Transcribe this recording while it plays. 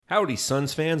Howdy,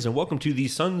 Suns fans, and welcome to the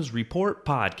Suns Report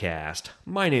podcast.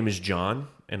 My name is John,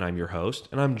 and I'm your host,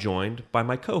 and I'm joined by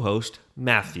my co-host,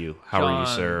 Matthew. How are you,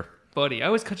 sir? Buddy, I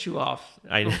always cut you off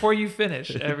before you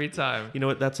finish every time. You know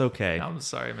what? That's okay. I'm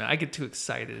sorry, man. I get too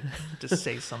excited to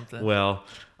say something. Well,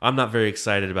 I'm not very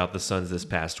excited about the Suns this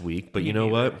past week, but you know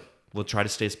what? We'll try to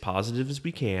stay as positive as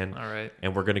we can. All right.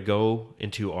 And we're going to go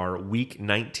into our Week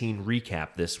 19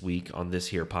 recap this week on this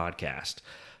here podcast.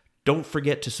 Don't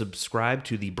forget to subscribe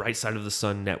to the Bright Side of the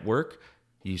Sun Network.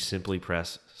 You simply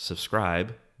press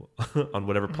subscribe on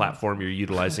whatever platform you're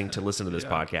utilizing to listen to this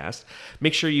podcast.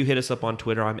 Make sure you hit us up on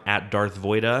Twitter. I'm at Darth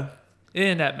Voida.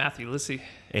 And at Matthew Lissy.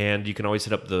 And you can always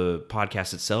hit up the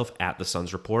podcast itself at The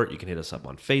Suns Report. You can hit us up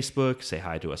on Facebook. Say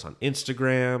hi to us on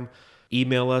Instagram.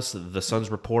 Email us,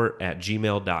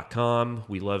 thesunsreport@gmail.com.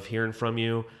 We love hearing from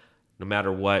you. No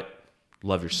matter what,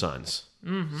 love your Suns.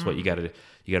 That's what you got to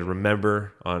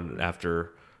remember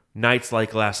after nights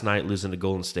like last night losing to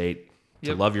Golden State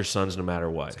to love your Suns no matter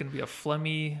what. It's going to be a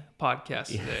phlegmy podcast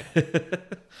today.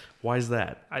 Why is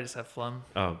that? I just have phlegm.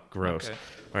 Oh, gross. Okay.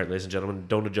 All right, ladies and gentlemen,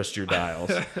 don't adjust your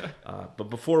dials. But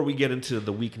before we get into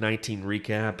the Week 19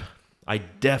 recap, I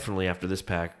definitely, after this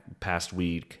past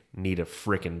week, need a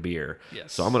frickin' beer.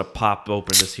 Yes. So I'm going to pop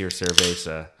open this here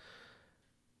cerveza,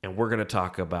 and we're going to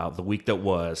talk about the week that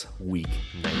was Week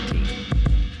 19.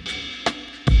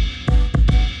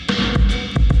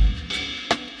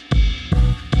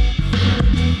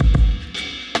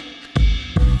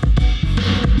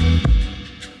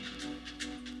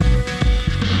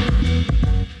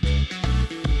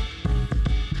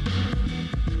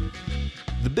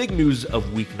 The big news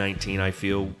of Week 19, I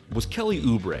feel, was Kelly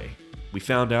Oubre. We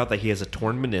found out that he has a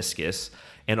torn meniscus,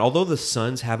 and although the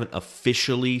Suns haven't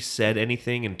officially said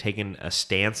anything and taken a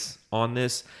stance on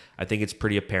this, I think it's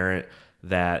pretty apparent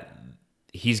that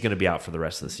he's going to be out for the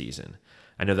rest of the season.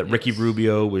 I know that Ricky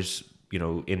Rubio was,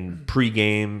 in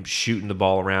pregame shooting the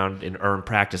ball around in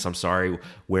practice,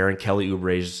 wearing Kelly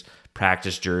Oubre's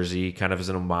practice jersey, kind of as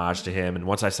an homage to him. And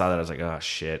once I saw that, I was like, oh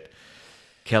shit,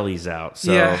 Kelly's out.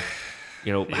 So,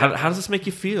 how does this make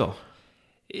you feel?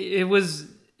 It was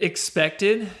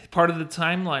expected, part of the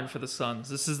timeline for the Suns.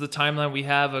 This is the timeline. We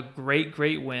have a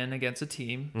great win against a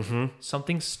team. Mm-hmm.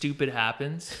 Something stupid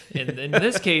happens. And in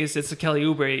this case, it's a Kelly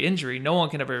Oubre injury. No one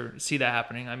can ever see that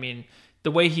happening. I mean, the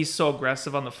way he's so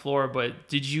aggressive on the floor, but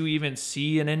did you even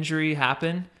see an injury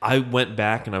happen? I went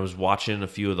back and I was watching a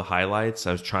few of the highlights.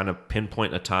 I was trying to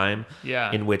pinpoint a time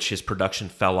in which his production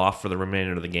fell off for the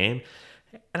remainder of the game.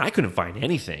 And I couldn't find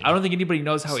anything. I don't think anybody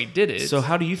knows how he did it. So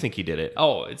how do you think he did it?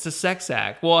 Oh, it's a sex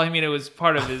act. Well, I mean, it was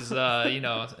part of his,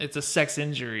 it's a sex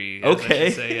injury. Okay. I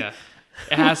should say, yeah.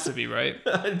 It has to be, right?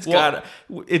 It's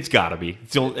gotta be.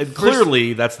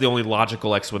 Clearly, that's the only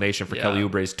logical explanation for Kelly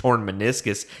Oubre's torn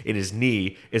meniscus in his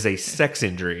knee is a sex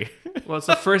injury. Well, it's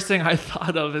the first thing I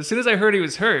thought of. As soon as I heard he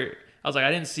was hurt, I was like,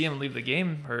 I didn't see him leave the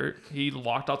game hurt. He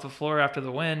walked off the floor after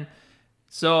the win.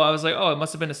 So I was like, oh, it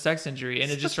must have been a sex injury.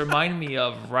 And it just reminded me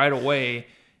of right away,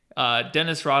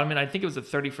 Dennis Rodman, I think it was a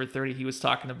 30 for 30 he was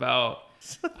talking about.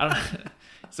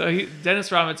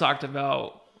 Dennis Rodman talked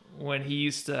about when he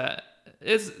used to,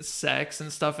 it's sex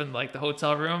and stuff in like the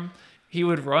hotel room. He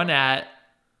would run at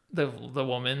the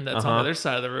woman that's on the other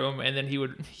side of the room, and then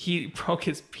he broke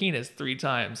his penis 3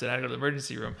 times and had to go to the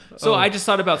emergency room. So I just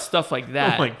thought about stuff like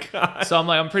that. Oh my God. So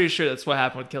I'm pretty sure that's what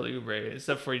happened with Kelly Oubre,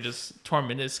 except for he just torn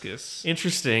meniscus.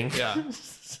 Interesting. Yeah.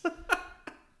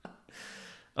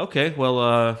 Okay,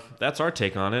 well, that's our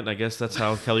take on it. I guess that's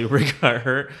how Kelly Oubre got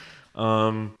hurt.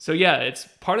 So yeah, it's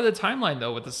part of the timeline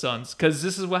though with the Suns, because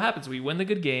this is what happens. We win the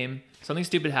good game, something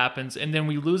stupid happens, and then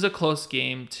we lose a close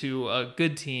game to a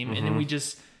good team, and then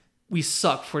we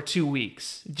suck for 2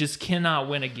 weeks. Just cannot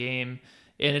win a game,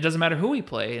 and it doesn't matter who we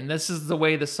play. And this is the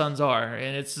way the Suns are,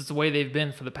 and it's just the way they've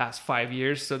been for the past 5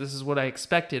 years. So this is what I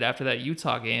expected after that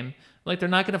Utah game. Like, they're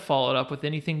not going to follow it up with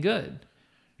anything good.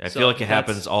 I feel like it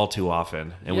happens all too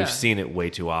often, and we've seen it way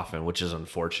too often, which is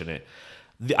unfortunate.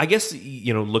 I guess,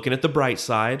 looking at the bright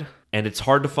side, and it's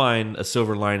hard to find a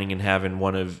silver lining in having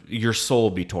one of your soul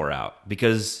be tore out,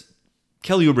 because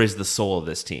Kelly Oubre is the soul of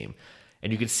this team.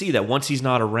 And you can see that once he's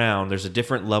not around, there's a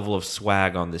different level of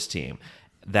swag on this team.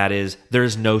 That is, there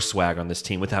is no swag on this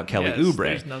team without Kelly Oubre.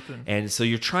 There's nothing. And so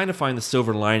you're trying to find the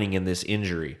silver lining in this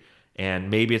injury.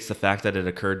 And maybe it's the fact that it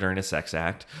occurred during a sex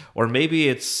act, or maybe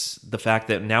it's the fact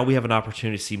that now we have an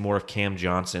opportunity to see more of Cam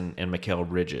Johnson and Mikal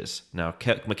Bridges. Now,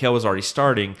 Mikal was already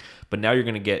starting, but now you're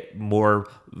going to get more,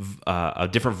 a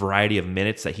different variety of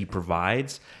minutes that he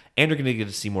provides, and you're going to get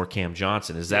to see more Cam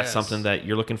Johnson. Is that something that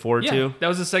you're looking forward to? That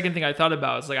was the second thing I thought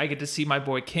about. It's like I get to see my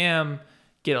boy Cam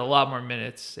get a lot more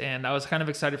minutes, and I was kind of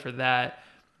excited for that.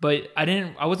 But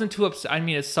I wasn't too upset. I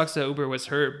mean, it sucks that Oubre was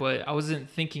hurt, but I wasn't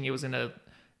thinking it was going to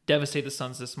devastate the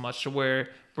Suns this much to where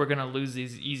we're going to lose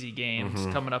these easy games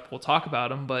coming up. We'll talk about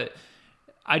them, but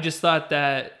I just thought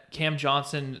that Cam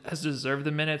Johnson has deserved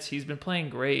the minutes. He's been playing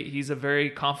great. He's a very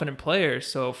confident player.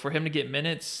 So for him to get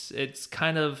minutes, it's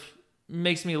kind of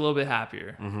makes me a little bit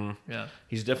happier. Yeah.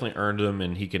 He's definitely earned them,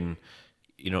 and he can,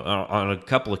 on a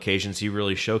couple occasions, he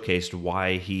really showcased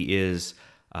why he is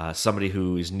somebody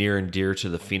who is near and dear to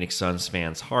the Phoenix Suns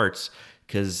fans' hearts,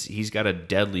 because he's got a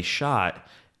deadly shot,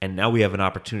 and now we have an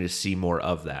opportunity to see more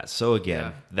of that. So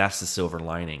again, that's the silver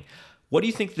lining. What do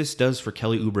you think this does for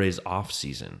Kelly Oubre's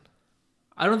offseason?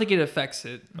 I don't think it affects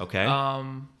it. Okay.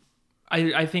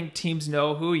 I think teams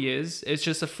know who he is. It's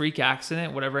just a freak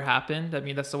accident, whatever happened. I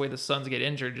mean, that's the way the Suns get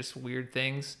injured, just weird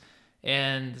things.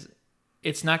 And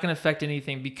it's not going to affect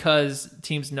anything because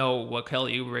teams know what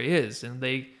Kelly Oubre is, and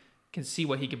they can see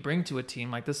what he could bring to a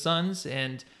team like the Suns.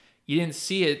 And you didn't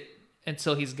see it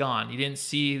until he's gone. You didn't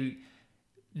see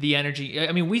the energy.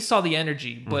 I mean, we saw the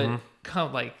energy, but kind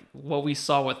of like what we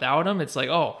saw without him, it's like,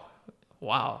 oh,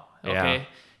 wow. Okay. Yeah.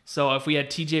 So if we had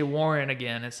TJ Warren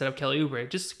again instead of Kelly Oubre,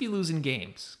 just be losing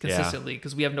games consistently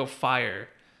because we have no fire.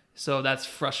 So that's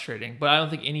frustrating. But I don't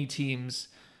think any teams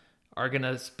are going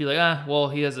to be like, well,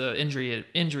 he has an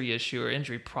injury issue or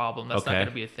injury problem. That's not going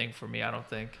to be a thing for me, I don't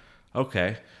think.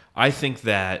 Okay. I think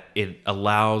that it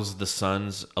allows the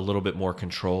Suns a little bit more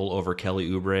control over Kelly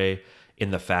Oubre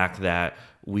in the fact that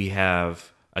we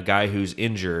have a guy who's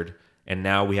injured, and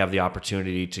now we have the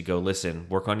opportunity to go, listen,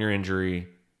 work on your injury,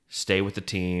 stay with the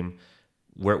team.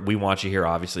 We want you here,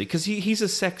 obviously, because he's a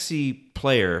sexy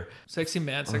player. Sexy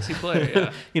man, sexy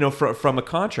player, yeah. From a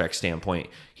contract standpoint,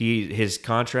 his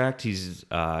contract, he's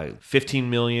 $15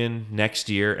 million next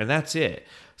year, and that's it.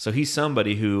 So he's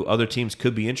somebody who other teams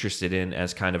could be interested in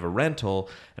as kind of a rental.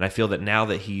 And I feel that now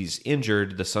that he's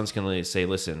injured, the Suns can say,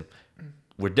 listen,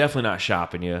 we're definitely not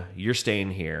shopping you. You're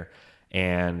staying here.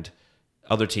 And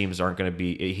other teams aren't going to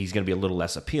be, he's going to be a little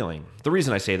less appealing. The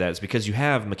reason I say that is because you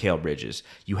have Mikal Bridges,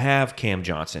 you have Cam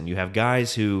Johnson, you have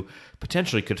guys who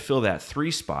potentially could fill that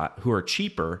 3 spot who are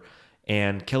cheaper,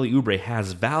 and Kelly Oubre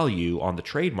has value on the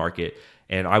trade market.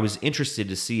 And I was interested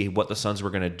to see what the Suns were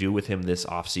going to do with him this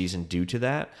offseason due to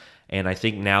that. And I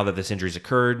think now that this injury's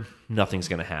occurred, nothing's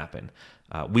going to happen.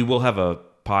 We will have a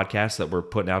podcast that we're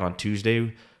putting out on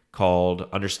Tuesday called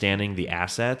Understanding the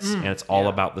Assets, and it's all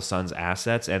about the Suns'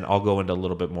 assets, and I'll go into a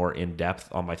little bit more in-depth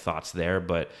on my thoughts there,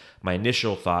 but my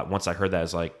initial thought, once I heard that,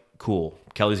 is like, cool,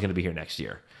 Kelly's going to be here next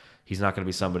year. He's not going to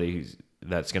be somebody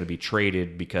that's going to be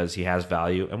traded because he has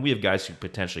value, and we have guys who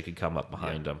potentially could come up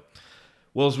behind him.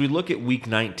 Well, as we look at Week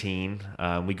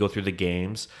 19, we go through the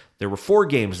games. There were 4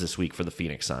 games this week for the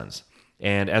Phoenix Suns,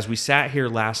 and as we sat here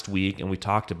last week and we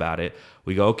talked about it,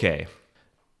 we go, okay,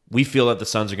 we feel that the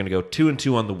Suns are going to go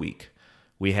 2-2 on the week.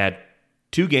 We had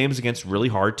 2 games against really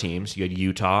hard teams. You had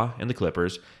Utah and the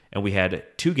Clippers, and we had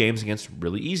 2 games against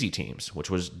really easy teams, which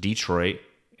was Detroit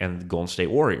and the Golden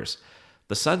State Warriors.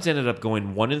 The Suns ended up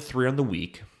going 1-3 on the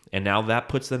week, and now that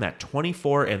puts them at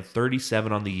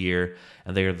 24-37 on the year,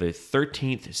 and they are the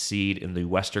 13th seed in the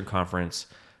Western Conference.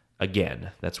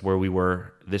 Again, that's where we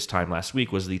were this time last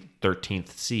week, was the 13th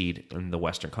seed in the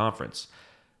Western Conference.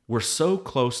 We're so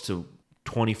close to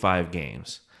 25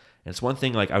 games. And it's one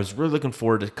thing, like, I was really looking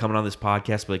forward to coming on this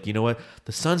podcast, but like, you know what?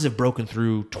 The Suns have broken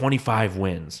through 25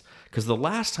 wins. Because the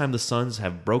last time the Suns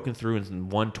have broken through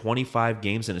and won 25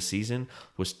 games in a season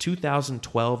was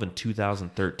 2012 and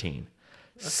 2013.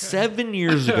 Okay. 7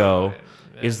 years ago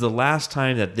is the last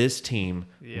time that this team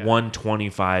won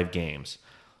 25 games.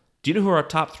 Do you know who our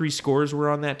top 3 scorers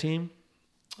were on that team?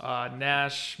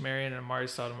 Nash, Marion, and Amari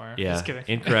Stoudemire. Yeah, just kidding.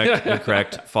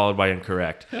 incorrect, followed by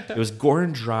incorrect. It was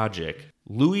Goran Dragic,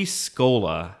 Luis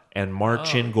Scola, and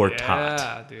Marcin Gortat.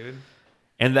 Yeah, dude.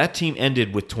 And that team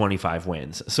ended with 25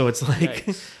 wins. So it's like,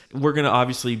 we're going to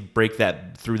obviously break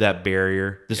that through that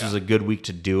barrier. This was a good week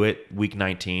to do it, week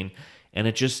 19. And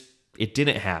it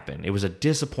didn't happen. It was a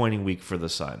disappointing week for the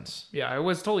Suns. Yeah, it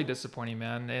was totally disappointing,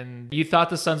 man. And you thought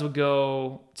the Suns would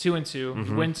go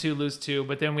 2-2, win 2, lose 2,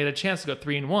 but then we had a chance to go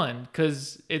 3-1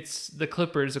 because it's the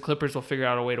Clippers. The Clippers will figure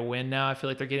out a way to win now. I feel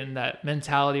like they're getting that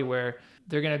mentality where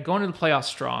they're going to go into the playoffs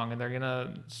strong and they're going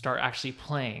to start actually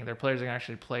playing. Their players are going to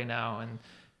actually play now and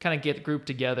kind of get the group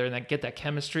together and then get that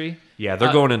chemistry. Yeah,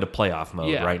 they're going into playoff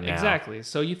mode right now. Exactly.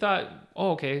 So you thought,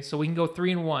 okay, so we can go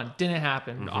 3-1. Didn't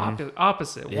happen.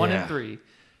 Opposite, 1-3.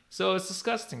 So it's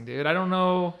disgusting, dude. I don't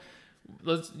know.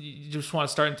 You just want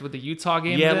to start with the Utah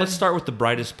game? Yeah, then? Let's start with the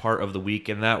brightest part of the week,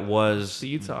 and that was the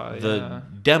Utah, the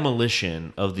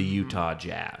demolition of the Utah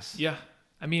Jazz. Yeah.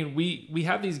 I mean, we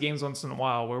have these games once in a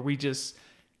while where we just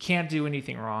can't do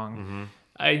anything wrong.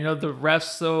 I know the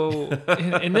refs, so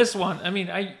in this one, I mean,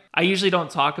 I usually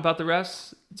don't talk about the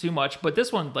refs too much, but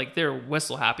this one, like, they're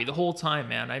whistle happy the whole time,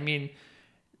 man. I mean,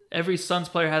 every Suns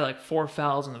player had like 4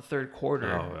 fouls in the third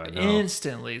quarter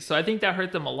instantly. So I think that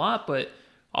hurt them a lot, but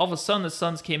all of a sudden the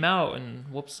Suns came out and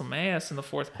whooped some ass in the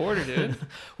fourth quarter, dude.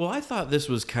 Well, I thought this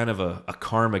was kind of a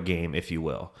karma game, if you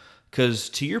will. Because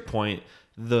to your point,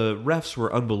 the refs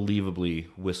were unbelievably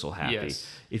whistle happy. Yes.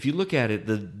 If you look at it,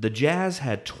 the Jazz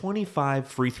had 25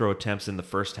 free throw attempts in the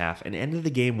first half and ended the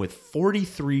game with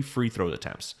 43 free throw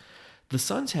attempts. The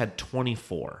Suns had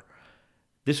 24.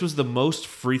 This was the most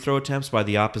free throw attempts by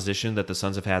the opposition that the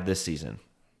Suns have had this season.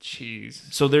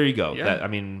 Jeez. So there you go. Yeah. That, I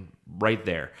mean, right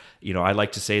there. You know, I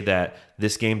like to say that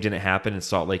this game didn't happen in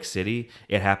Salt Lake City.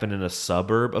 It happened in a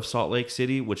suburb of Salt Lake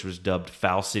City, which was dubbed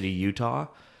Foul City, Utah.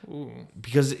 Ooh.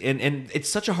 Because and it's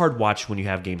such a hard watch when you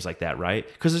have games like that, right?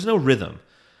 Because there's no rhythm.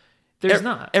 There's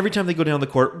not. Every time they go down the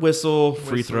court, whistle,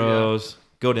 free throws,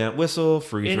 go down, whistle,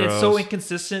 free throws. And it's so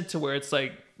inconsistent to where it's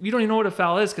like, you don't even know what a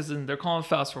foul is because then they're calling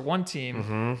fouls for one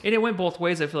team. And it went both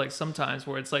ways, I feel like, sometimes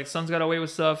where it's like Suns got away with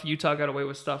stuff, Utah got away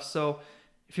with stuff. So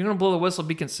if you're going to blow the whistle,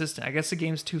 be consistent. I guess the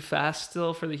game's too fast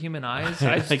still for the human eyes.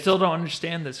 I still don't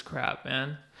understand this crap,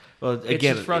 man. Well,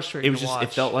 again, just frustrating it was to just, watch.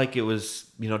 it felt like it was,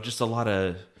 you know, just a lot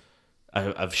of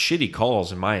shitty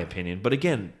calls, in my opinion. But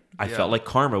again, I felt like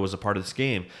karma was a part of this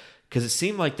game because it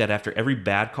seemed like that after every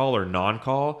bad call or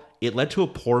non-call, it led to a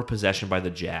poor possession by the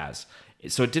Jazz.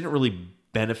 So it didn't really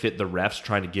benefit the refs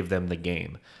trying to give them the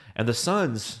game. And the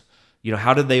Suns, you know,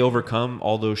 how did they overcome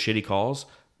all those shitty calls?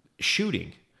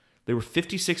 Shooting. They were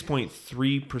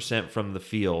 56.3% from the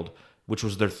field, which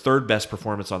was their third best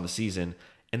performance on the season,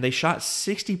 and they shot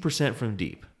 60% from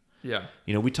deep. Yeah.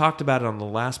 You know, we talked about it on the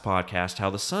last podcast, how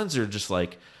the Suns are just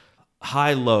like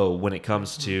high-low when it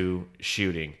comes to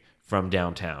shooting from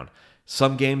downtown.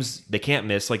 Some games they can't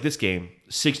miss, like this game,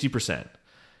 60%.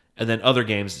 And then other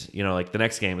games, you know, like the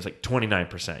next game is like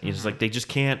 29%. It's like they just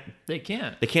can't. They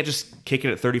can't. They can't just kick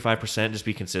it at 35% and just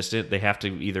be consistent. They have to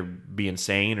either be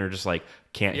insane or just like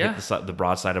can't hit the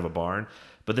broadside of a barn.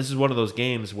 But this is one of those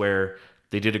games where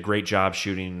they did a great job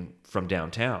shooting from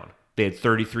downtown. They had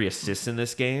 33 assists in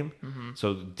this game,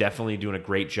 so definitely doing a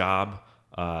great job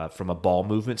from a ball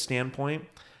movement standpoint.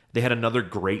 They had another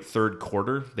great third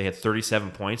quarter. They had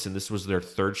 37 points, and this was their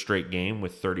third straight game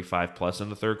with 35 plus in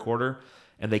the third quarter.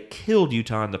 And they killed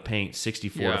Utah in the paint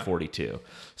 64-42.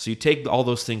 So you take all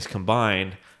those things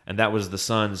combined, and that was the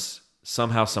Suns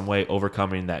somehow, some way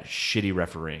overcoming that shitty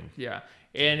refereeing. Yeah.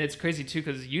 And it's crazy, too,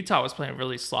 because Utah was playing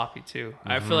really sloppy, too.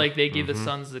 I feel like they gave the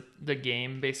Suns the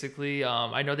game, basically.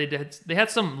 I know they had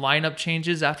some lineup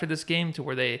changes after this game to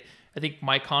where I think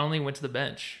Mike Conley went to the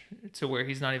bench to where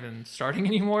he's not even starting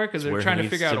anymore because they're trying to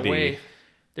figure out a way.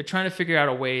 They're trying to figure out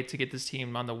a way to get this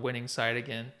team on the winning side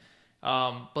again.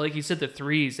 But like you said, the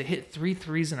threes, they hit 3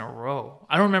 threes in a row.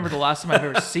 I don't remember the last time I've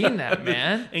ever seen that,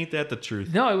 man. Ain't that the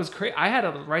truth? No, it was crazy. I had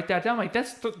to write that down. Like,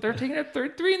 they're taking a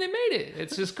third three and they made it.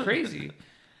 It's just crazy.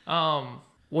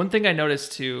 One thing I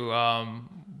noticed too,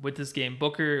 with this game,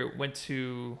 Booker went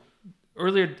to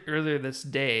earlier this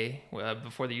day,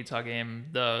 before the Utah game,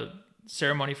 the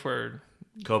ceremony for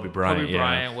Kobe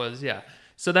Bryant was,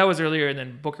 so that was earlier, and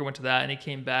then Booker went to that and he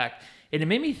came back, and it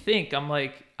made me think, I'm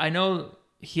like, I know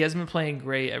he hasn't been playing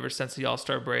great ever since the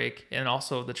All-Star break and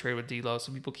also the trade with D'Lo,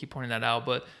 so people keep pointing that out,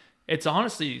 but it's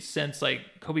honestly since like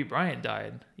Kobe Bryant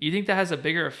died. You think that has a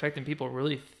bigger effect than people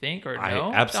really think or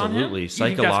know? Absolutely. You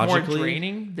think that's Psychologically, more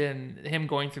draining than him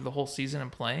going through the whole season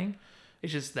and playing?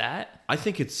 It's just that? I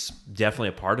think it's definitely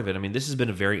a part of it. I mean, this has been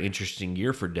a very interesting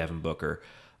year for Devin Booker.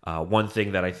 One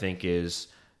thing that I think is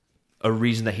a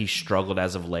reason that he struggled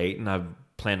as of late, and I've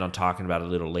planned on talking about it a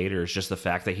little later, is just the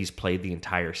fact that he's played the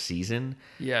entire season.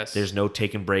 Yes. There's no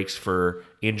taking breaks for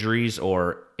injuries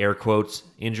or air quotes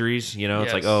injuries. You know,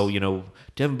 it's like, oh, you know,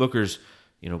 Devin Booker's,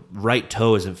 you know, right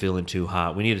toe isn't feeling too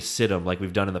hot. We need to sit him like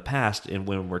we've done in the past and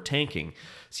when we're tanking.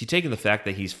 So you take in the fact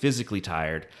that he's physically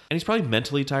tired, and he's probably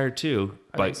mentally tired too.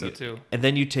 I think so too. And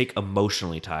then you take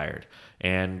emotionally tired.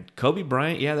 And Kobe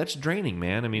Bryant, that's draining,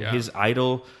 man. I mean, his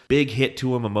idol, big hit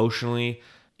to him emotionally.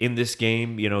 In this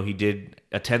game, you know, he did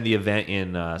attend the event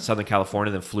in Southern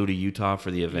California, then flew to Utah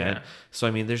for the event. Yeah. So,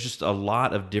 I mean, there's just a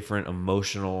lot of different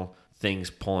emotional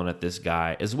things pulling at this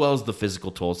guy, as well as the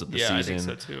physical tolls that the season, I think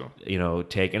so too. You know,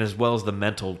 take, and as well as the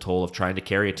mental toll of trying to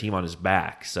carry a team on his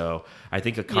back. So, I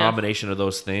think a combination of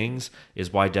those things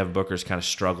is why Devin Booker's kind of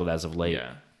struggled as of late.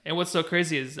 Yeah. And what's so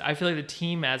crazy is I feel like the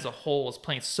team as a whole is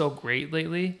playing so great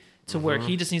lately to where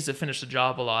he just needs to finish the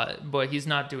job a lot, but he's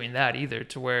not doing that either,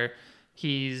 to where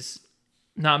he's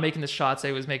not making the shots that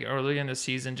he was making earlier in the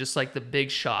season, just like the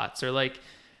big shots, or like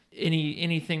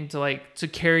anything to like to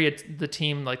carry the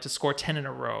team like to score 10 in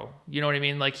a row. You know what I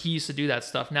mean? Like he used to do that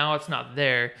stuff. Now it's not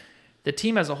there. The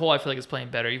team as a whole, I feel like, is playing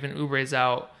better. Even Oubre's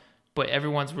out, but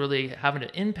everyone's really having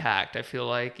an impact, I feel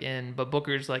like. But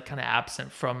Booker's like kind of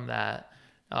absent from that.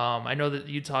 I know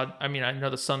that I know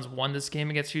the Suns won this game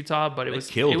against Utah, but I was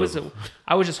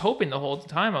just hoping the whole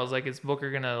time. I was like, is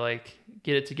Booker gonna like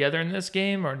get it together in this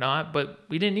game or not? But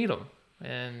we didn't need him.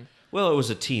 And well, it was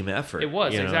a team effort. It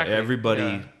was, exactly.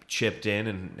 Everybody chipped in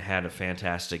and had a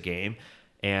fantastic game.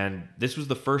 And this was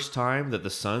the first time that the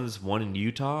Suns won in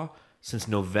Utah since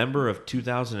November of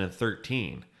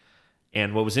 2013.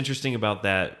 And what was interesting about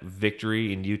that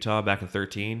victory in Utah back in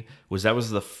 2013 was that was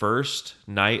the first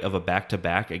night of a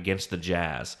back-to-back against the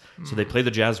Jazz. So they played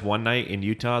the Jazz one night in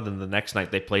Utah, then the next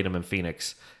night they played them in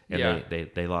Phoenix, and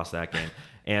they lost that game.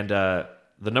 And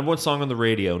the number one song on the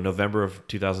radio, November of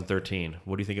 2013,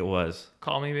 what do you think it was?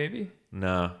 Call Me Baby?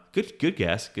 No. Good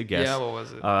guess. Good guess. Yeah, what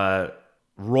was it?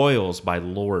 Royals by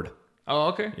Lorde. Oh,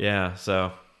 okay. Yeah,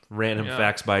 so random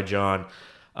facts by John.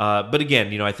 But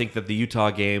again, I think that the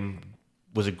Utah game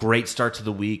was a great start to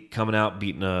the week, coming out,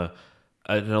 beating an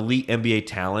elite NBA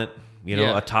talent,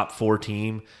 a top 4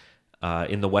 team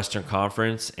in the Western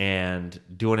Conference, and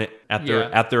doing it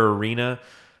at their arena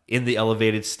in the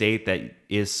elevated state that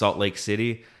is Salt Lake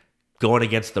City, going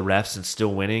against the refs and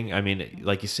still winning. I mean,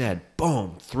 like you said,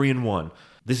 boom, 3-1.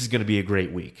 This is going to be a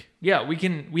great week. Yeah,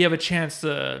 we have a chance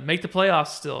to make the playoffs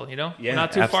still, Yeah, we're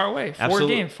not too far away.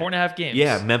 4.5 games.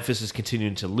 Yeah, Memphis is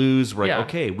continuing to lose. We're like,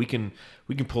 okay, we can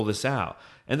pull this out.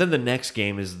 And then the next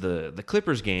game is the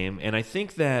Clippers game, and I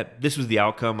think that this was the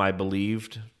outcome I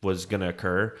believed was going to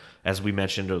occur. As we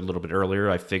mentioned a little bit earlier,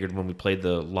 I figured when we played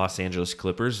the Los Angeles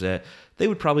Clippers that they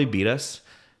would probably beat us.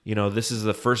 This is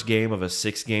the first game of a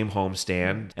 6-game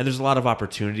homestand, and there's a lot of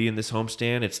opportunity in this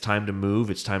homestand. It's time to move.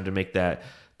 It's time to make that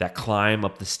climb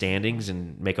up the standings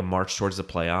and make a march towards the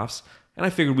playoffs. And I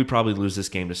figured we'd probably lose this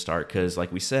game to start because,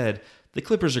 like we said, the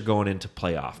Clippers are going into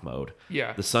playoff mode.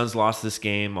 Yeah. The Suns lost this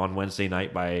game on Wednesday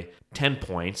night by 10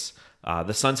 points.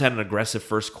 The Suns had an aggressive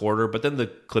first quarter, but then the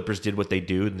Clippers did what they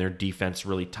do, and their defense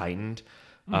really tightened.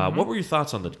 What were your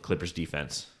thoughts on the Clippers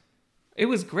defense? It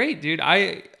was great, dude.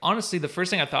 I honestly, the first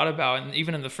thing I thought about, and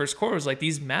even in the first quarter, was like,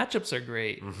 these matchups are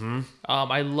great. Mm-hmm.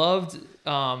 I loved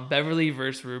Beverly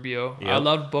versus Rubio. Yep. I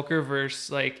loved Booker versus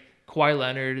like Kawhi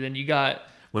Leonard. And then you got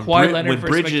Kawhi Leonard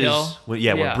versus Mikal.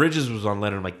 When Bridges was on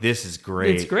Leonard, I'm like, this is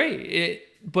great. It's great.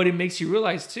 But it makes you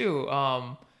realize too,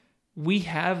 we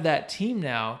have that team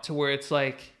now to where it's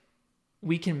like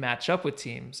we can match up with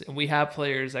teams, and we have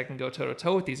players that can go toe to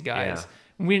toe with these guys.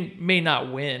 Yeah. We may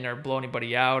not win or blow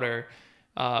anybody out, or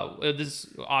this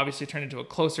obviously turned into a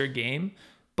closer game,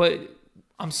 but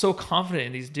I'm so confident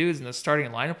in these dudes in the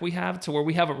starting lineup we have, to where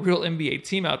we have a real NBA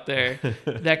team out there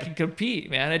that can compete,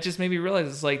 man. It just made me realize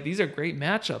it's like, these are great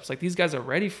matchups. Like, these guys are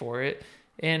ready for it.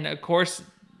 And of course,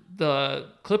 the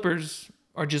Clippers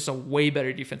are just a way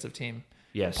better defensive team.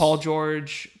 Yes. Paul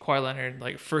George, Kawhi Leonard,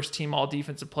 like first team all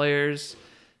defensive players.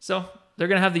 So they're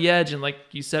going to have the edge. And like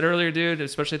you said earlier, dude,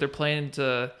 especially if they're playing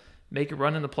to make a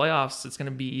run in the playoffs, it's going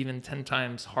to be even 10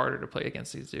 times harder to play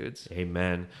against these dudes.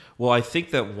 Amen. Well, I think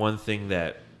that one thing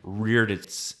that reared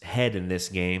its head in this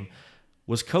game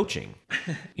was coaching.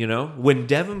 When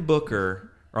Devin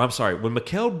Booker, when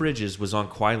Mikal Bridges was on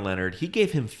Kawhi Leonard, he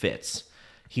gave him fits.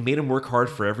 He made him work hard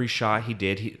for every shot he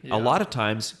did. A lot of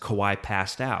times, Kawhi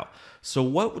passed out. So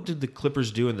what did the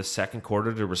Clippers do in the second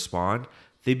quarter to respond?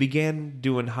 They began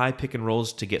doing high pick and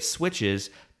rolls to get switches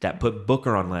that put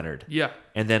Booker on Leonard. Yeah.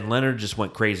 And then Leonard just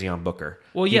went crazy on Booker.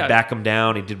 Well, He'd back him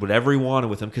down. He did whatever he wanted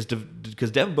with him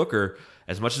because Devin Booker,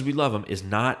 as much as we love him, is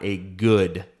not a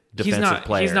good defensive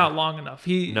player. He's not long enough.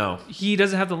 He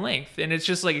doesn't have the length. And it's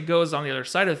just like it goes on the other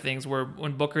side of things, where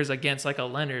when Booker's against like a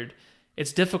Leonard,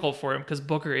 it's difficult for him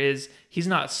because he's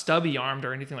not stubby armed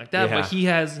or anything like that, but he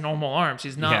has normal arms.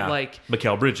 He's not like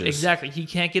Mikal Bridges. Exactly. He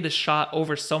can't get a shot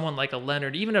over someone like a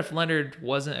Leonard. Even if Leonard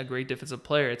wasn't a great defensive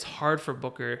player, it's hard for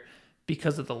Booker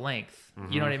because of the length.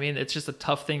 Mm-hmm. You know what I mean? It's just a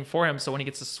tough thing for him. So when he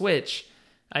gets a switch,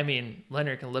 I mean,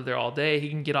 Leonard can live there all day. He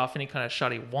can get off any kind of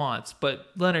shot he wants, but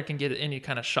Leonard can get any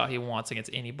kind of shot he wants against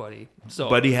anybody.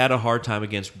 But he had a hard time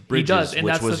against Bridges, he does, and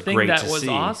which that's was the thing great that to was see.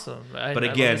 Awesome. But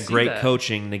again, great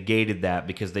coaching negated that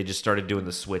because they just started doing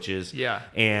the switches. Yeah.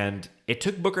 And it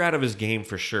took Booker out of his game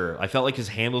for sure. I felt like his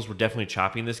handles were definitely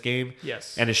choppy in this game.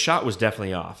 Yes. And his shot was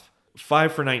definitely off.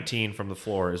 5 for 19 from the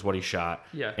floor is what he shot.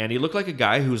 Yeah. And he looked like a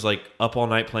guy who's like up all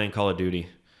night playing Call of Duty.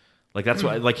 Like that's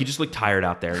why, like he just looked tired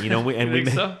out there,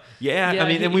 So? Yeah, I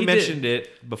mean, and we mentioned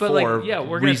it before. But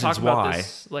we're gonna talk about why.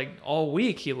 this like all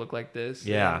week. He looked like this.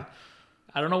 Yeah,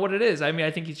 I don't know what it is. I mean,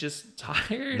 I think he's just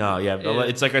tired. No, yeah. And-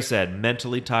 It's like I said,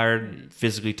 mentally tired,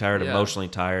 physically tired, Yeah. emotionally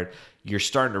tired. You're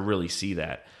starting to really see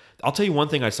that. I'll tell you one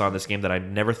thing I saw in this game that I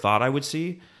never thought I would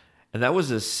see, and that was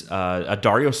this a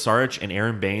Dario Saric and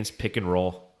Aaron Baines pick and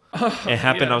roll. It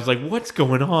happened. yeah. I was like, what's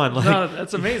going on? Like, No,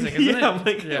 that's amazing, isn't yeah, it? I'm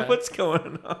like, what's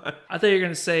going on? I thought you were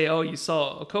gonna say, "Oh, you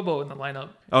saw Okobo in the lineup."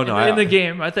 Oh, no, in the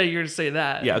game. I thought you were gonna say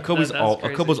that. Yeah, That's crazy.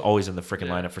 Okobo's always in the freaking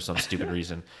Yeah. lineup for some stupid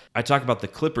reason. I talk about the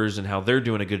Clippers and how they're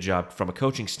doing a good job from a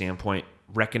coaching standpoint,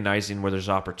 recognizing where there's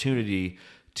opportunity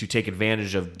to take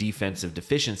advantage of defensive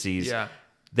deficiencies. Yeah.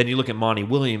 Then you look at Monty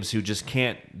Williams, who just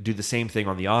can't do the same thing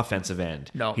on the offensive end.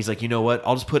 No. He's like, you know what?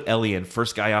 I'll just put Ellie in,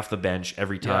 first guy off the bench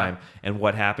every time. And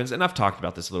what happens? And I've talked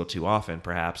about this a little too often,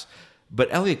 perhaps. But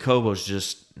Ellie Okobo's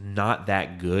just not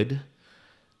that good.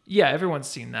 Yeah, everyone's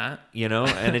seen that. You know,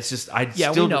 and it's just I Yeah,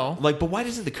 we still know. like. But why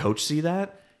doesn't the coach see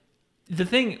that? The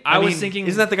thing I mean, was thinking,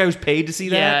 isn't that the guy who's paid to see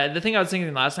that? yeah, the thing I was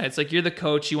thinking last night. It's like you're the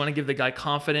coach. You want to give the guy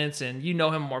confidence, and you know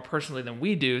him more personally than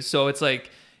we do. So it's like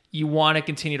you want to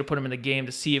continue to put him in the game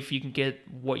to see if you can get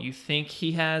what you think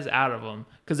he has out of him,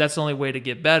 because that's the only way to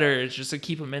get better is just to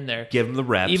keep him in there. Give him the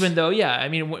reps. Even though, yeah, I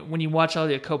mean, when you watch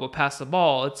Elie Okobo pass the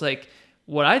ball, it's like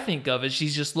what I think of is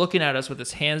she's just looking at us with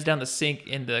his hands down the sink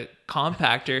in the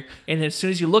compactor, and as soon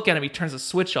as you look at him, he turns the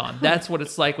switch on. That's what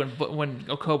it's like when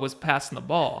Okobo's passing the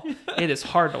ball. It is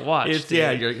hard to watch. It's, dude.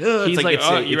 yeah, you're like, ugh, He's it's like, it's,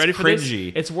 oh, it's you ready for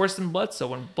cringy. this? It's worse than Bledsoe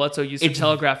when Bledsoe used to It's-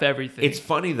 telegraph everything. It's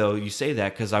funny though you say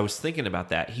that because I was thinking about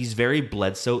that. He's very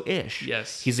Bledsoe-ish.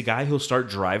 Yes. He's a guy who'll start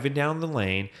driving down the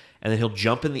lane and then he'll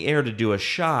jump in the air to do a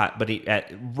shot, but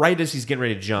right as he's getting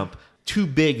ready to jump, two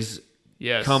bigs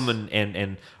Yes. come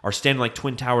and are standing like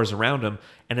twin towers around him,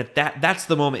 and at that's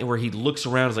the moment where he looks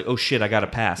around and is like, oh shit, I got to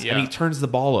pass, Yeah. and he turns the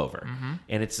ball over.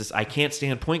 And it's this, I can't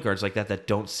stand point guards like that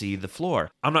don't see the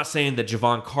floor. I'm not saying that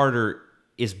Javon Carter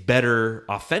is better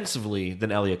offensively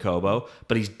than Elie Okobo,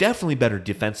 but he's definitely better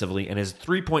defensively, and his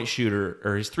 3-point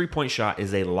shot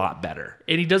is a lot better.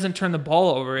 And he doesn't turn the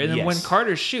ball over. And then when Yes.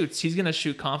 Carter shoots, he's gonna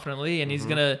shoot confidently, and he's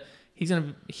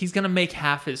gonna make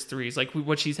half his threes. Like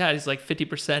what she's had, he's like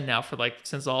 50% now for like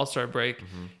since the All-Star break.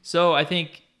 So I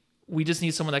think we just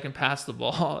need someone that can pass the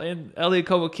ball, and Elie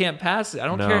Okobo can't pass it. I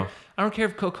don't No. care. I don't care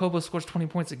if Okobo scores 20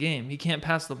 points a game. He can't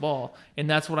pass the ball, and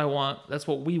that's what I want. That's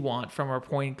what we want from our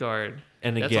point guard.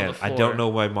 And that's on again, the I floor. don't know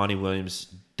why Monty Williams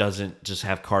doesn't just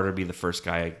have Carter be the first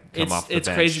guy come off the It's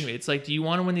bench. crazy to me. It's like, do you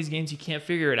want to win these games? You can't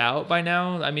figure it out by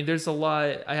now. I mean, there's a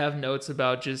lot. I have notes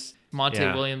about just Monte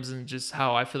Yeah. Williams and just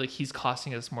how I feel like he's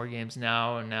costing us more games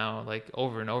now and now, like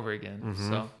over and over again. Mm-hmm.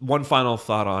 So One final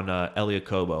thought on Elie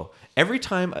Okobo. Every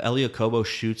time Elie Okobo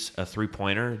shoots a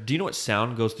 3-pointer, do you know what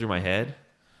sound goes through my head?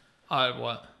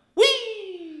 what?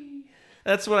 Whee!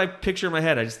 That's what I picture in my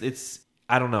head.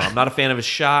 I don't know. I'm not a fan of his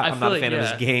shot. I'm feel not a like, fan of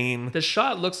yeah. his game. The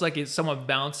shot looks like someone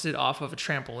bounced it off of a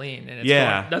trampoline, and it's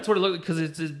Yeah. that's what it looks because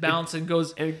it's just bounce and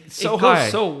goes. and it's so it goes high.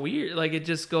 so weird, like it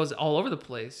just goes all over the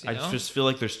place. You I know? just feel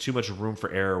like there's too much room for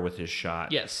error with his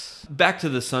shot. Yes. Back to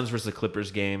the Suns versus the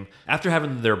Clippers game. After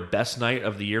having their best night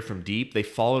of the year from deep, they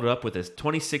followed up with a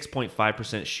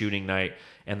 26.5% shooting night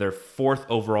and their fourth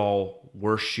overall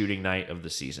worst shooting night of the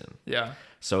season. Yeah.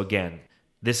 So again,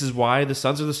 this is why the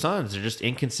Suns are the Suns. They're just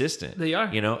inconsistent. They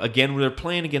are. You know, again, they're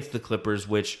playing against the Clippers,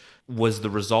 which was the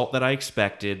result that I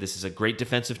expected. This is a great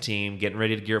defensive team getting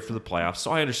ready to gear up for the playoffs,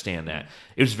 so I understand that.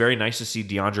 It was very nice to see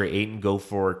DeAndre Ayton go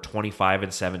for 25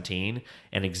 and 17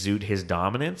 and exude his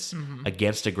dominance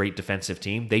against a great defensive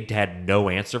team. They had no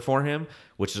answer for him,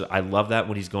 which is, I love that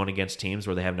when he's going against teams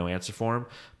where they have no answer for him.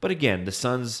 But again, the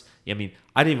Suns, I mean,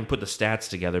 I didn't even put the stats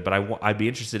together, but I'd be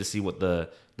interested to see what the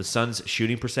Suns'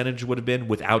 shooting percentage would have been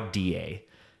without DA.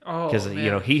 Oh, Because, man. you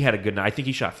know, he had a good night. I think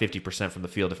he shot 50% from the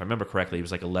field. If I remember correctly, he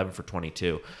was like 11 for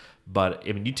 22. But,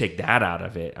 I mean, you take that out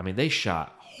of it. I mean, they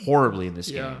shot horribly in this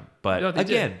Yeah. game. But, No, they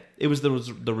again, did. it was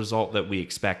the result that we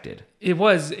expected. It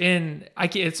was, and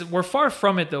we're far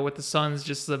from it though with the Suns.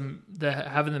 Just the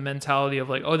having the mentality of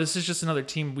like, oh, this is just another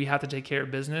team. We have to take care of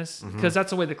business because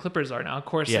that's the way the Clippers are now. Of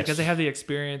course, Yes. because they have the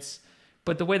experience,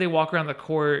 but the way they walk around the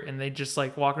court and they just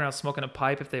like walk around smoking a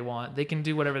pipe if they want, they can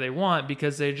do whatever they want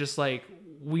because they're just like,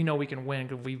 we know we can win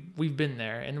because we've been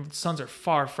there, and the Suns are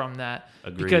far from that.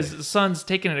 Agreed. Because the Suns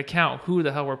taking into account who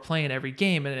the hell we're playing every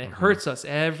game, and it hurts us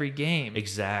every game.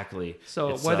 Exactly.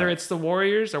 So whether uh, it's the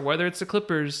Warriors or whether it's the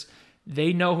Clippers,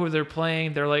 they know who they're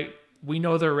playing. They're like, we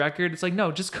know their record. It's like,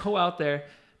 no, just go out there,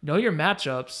 know your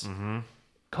matchups,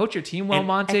 coach your team well, And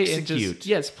Monte, and execute. just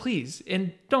yes, please,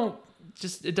 and don't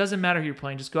just. It doesn't matter who you're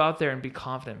playing. Just go out there and be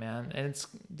confident, man. And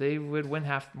they would win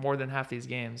more than half these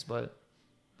games, but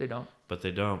they don't. But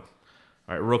they don't.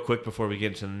 All right, real quick before we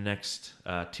get into the next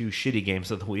two shitty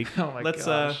games of the week, Oh my let's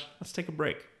take a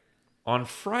break. On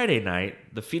Friday night,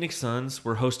 the Phoenix Suns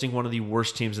were hosting one of the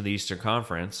worst teams in the Eastern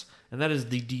Conference, and that is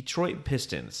the Detroit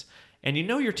Pistons. And you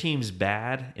know your team's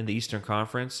bad in the Eastern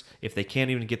Conference if they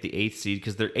can't even get the 8th seed,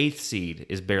 because their 8th seed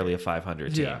is barely a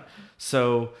 500 team. Yeah.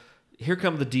 So here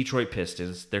come the Detroit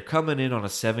Pistons. They're coming in on a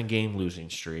 7-game losing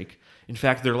streak. In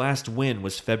fact, their last win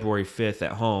was February 5th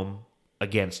at home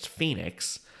against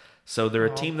Phoenix. So they're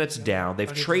a team that's down.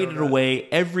 They've traded away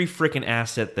every freaking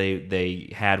asset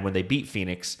they had when they beat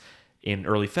Phoenix in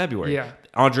early February. Yeah.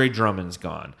 Andre Drummond's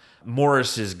gone.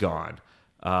 Morris is gone.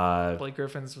 Blake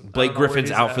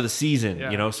Griffin's out for the season.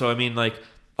 Yeah. So I mean,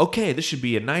 okay, this should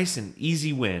be a nice and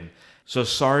easy win. So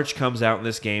Sarge comes out in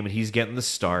this game and he's getting the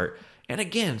start. And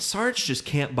again, Sarge just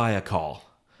can't buy a call.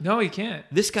 No, he can't.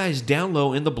 This guy's down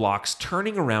low in the blocks,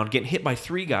 turning around, getting hit by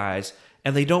 3 guys,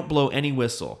 and they don't blow any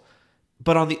whistle.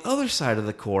 But on the other side of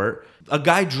the court, a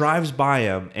guy drives by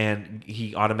him and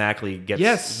he automatically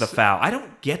gets the foul. I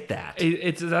don't get that.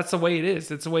 That's the way it is.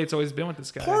 It's the way it's always been with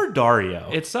this guy. Poor Dario.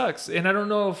 It sucks. And I don't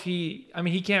know if he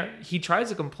can't, he tries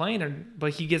to complain,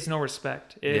 but he gets no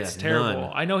respect. It's terrible.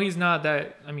 None. I know he's not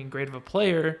that, great of a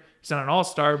player. He's not an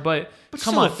all-star, but come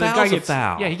still, on. a foul's a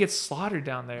foul. Yeah, he gets slaughtered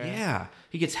down there. Yeah.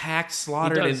 He gets hacked,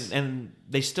 slaughtered, and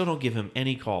they still don't give him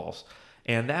any calls.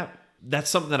 And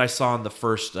that's something that I saw in the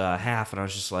first half, and I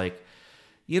was just like,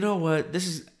 you know what?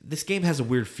 This game has a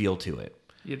weird feel to it.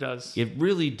 It does. It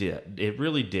really did. It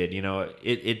really did.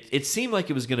 It seemed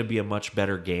like it was going to be a much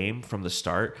better game from the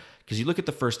start, because you look at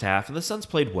the first half, and the Suns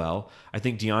played well. I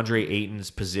think DeAndre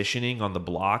Ayton's positioning on the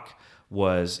block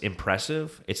was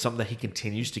impressive. It's something that he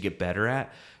continues to get better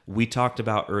at. We talked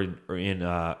about in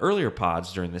earlier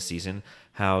pods during this season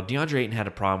how DeAndre Ayton had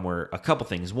a problem where a couple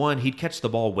things. One, he'd catch the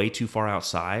ball way too far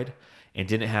outside and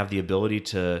didn't have the ability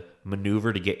to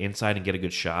maneuver to get inside and get a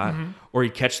good shot. Mm-hmm. Or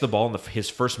he'd catch the ball and his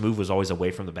first move was always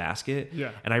away from the basket.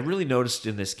 Yeah. And I really noticed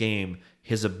in this game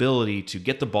his ability to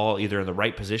get the ball either in the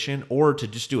right position or to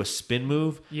just do a spin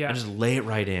move and just lay it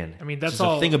right in. That's just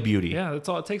a thing of beauty. Yeah, that's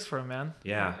all it takes for him, man.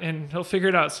 Yeah. And he'll figure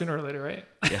it out sooner or later, right?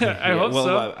 Yeah, I hope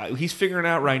so. He's figuring it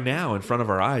out right now in front of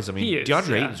our eyes.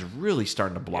 DeAndre Ayton's really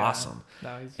starting to blossom.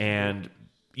 Yeah. And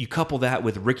you couple that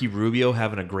with Ricky Rubio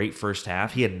having a great first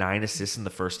half. He had 9 assists in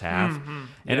the first half. Mm-hmm.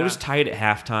 And it was tight at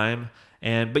halftime.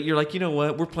 But you're like, you know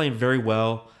what? We're playing very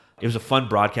well. It was a fun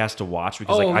broadcast to watch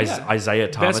because Isaiah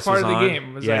Thomas best part was of the on.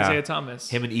 game was Isaiah Thomas.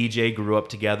 Him and EJ grew up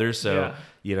together, so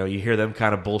you hear them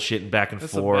kind of bullshitting back and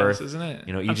forth. The best, isn't it?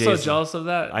 EJ's, I'm so jealous of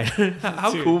that.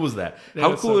 How cool was that?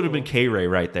 How cool would have been K-Ray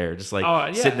right there, just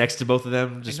sitting next to both of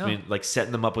them, just being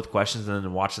setting them up with questions and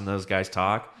then watching those guys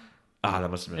talk.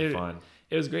 That must have been fun.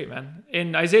 It was great, man.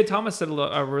 And Isaiah Thomas said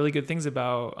really good things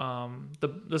about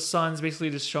the Suns,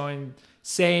 basically just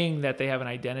saying that they have an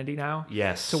identity now.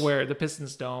 Yes. To where the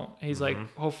Pistons don't. He's like,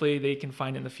 hopefully they can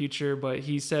find it in the future. But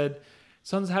he said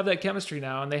Suns have that chemistry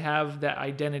now, and they have that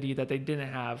identity that they didn't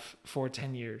have for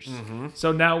 10 years. Mm-hmm.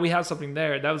 So now we have something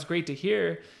there. That was great to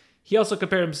hear. He also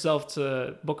compared himself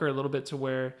to Booker a little bit, to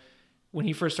where when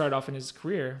he first started off in his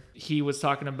career, he was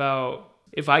talking about,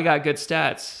 if I got good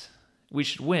stats, we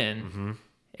should win. Mm-hmm.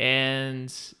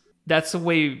 And that's the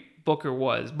way Booker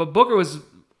was. But Booker was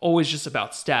always just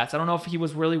about stats. I don't know if he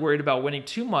was really worried about winning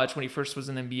too much when he first was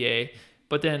in the NBA.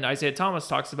 But then Isaiah Thomas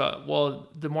talks about, well,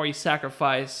 the more you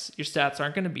sacrifice, your stats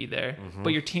aren't going to be there,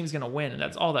 but your team's going to win, and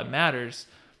that's all that matters.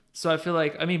 So I feel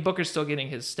like, Booker's still getting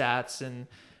his stats, and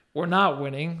we're not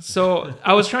winning. So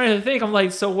I was trying to think, I'm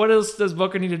like, so what else does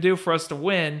Booker need to do for us to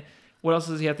win? What else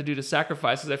does he have to do to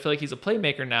sacrifice? Because I feel like he's a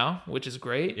playmaker now, which is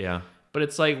great. Yeah. But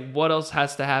it's like, what else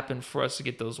has to happen for us to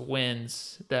get those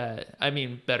wins?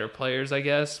 Better players, I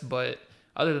guess. But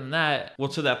other than that... Well,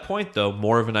 to that point, though,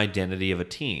 more of an identity of a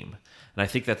team. And I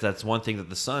think that's one thing that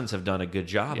the Suns have done a good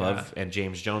job of, and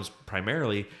James Jones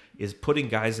primarily, is putting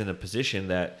guys in a position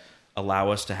that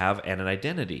allow us to have an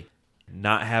identity.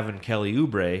 Not having Kelly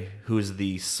Oubre, who is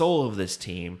the soul of this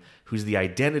team, who's the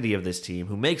identity of this team,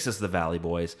 who makes us the Valley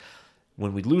Boys.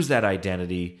 When we lose that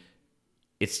identity...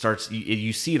 It starts.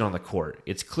 You see it on the court.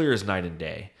 It's clear as night and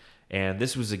day. And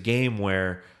this was a game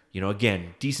where,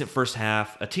 again, decent first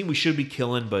half. A team we should be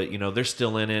killing, but they're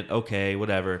still in it. Okay,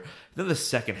 whatever. Then the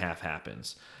second half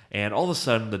happens, and all of a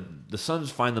sudden the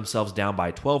Suns find themselves down by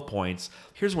 12 points.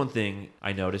 Here's one thing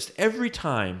I noticed: every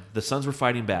time the Suns were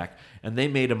fighting back and they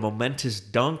made a momentous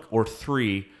dunk or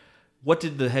three, what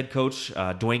did the head coach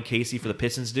Dwayne Casey for the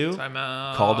Pistons do?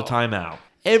 Timeout. Called a timeout.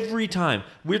 Every time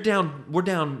we're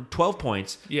down 12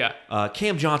 points. Yeah.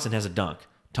 Cam Johnson has a dunk.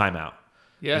 Timeout.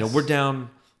 Yes. We're down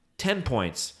 10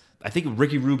 points. I think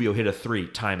Ricky Rubio hit a 3.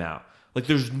 Timeout. Like,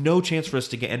 there's no chance for us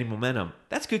to get any momentum.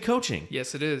 That's good coaching.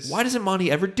 Yes, it is. Why doesn't Monty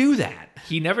ever do that?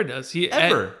 He never does.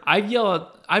 Ever.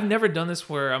 I've never done this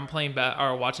where I'm playing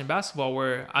or watching basketball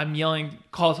where I'm yelling,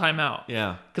 call timeout.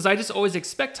 Yeah. Because I just always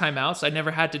expect timeouts. I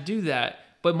never had to do that.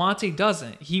 But Monty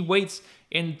doesn't. He waits,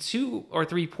 and 2 or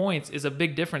 3 points is a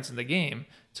big difference in the game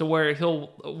to where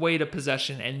he'll wait a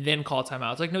possession and then call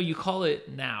timeout. It's like, no, you call it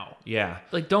now. Yeah.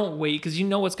 Like, don't wait, because you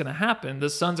know what's going to happen. The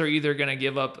Suns are either going to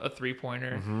give up a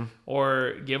 3-pointer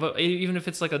or give up, even if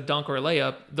it's like a dunk or a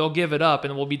layup, they'll give it up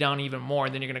and we'll be down even more,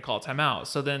 and then you're going to call timeout.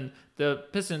 So then the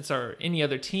Pistons or any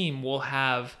other team will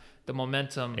have the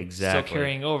momentum still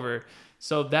carrying over.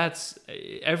 So that's,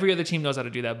 every other team knows how to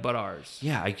do that but ours.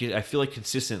 Yeah, I feel like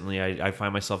consistently I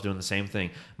find myself doing the same thing.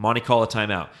 Monty call a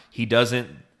timeout. He doesn't.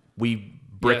 We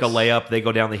brick a layup. They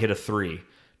go down. They hit a 3.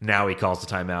 Now he calls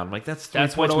the timeout. I'm like, that's 3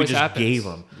 points we just gave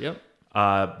him. Yep.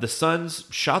 The Suns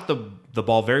shot the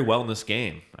ball very well in this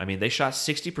game. I mean, they shot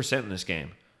 60% in this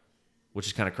game, which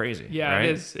is kind of crazy. Yeah, right?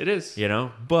 it is. It is. You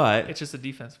know, but it's just a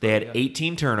defense. They had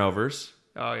 18 turnovers.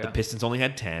 Oh yeah. The Pistons only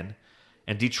had 10.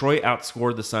 And Detroit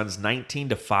outscored the Suns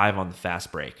 19-5 on the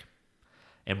fast break.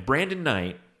 And Brandon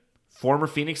Knight, former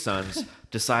Phoenix Suns,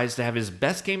 decides to have his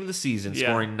best game of the season,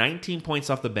 scoring 19 points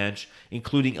off the bench,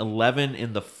 including 11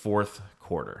 in the fourth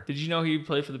quarter. Did you know he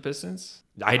played for the Pistons?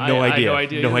 I had no idea.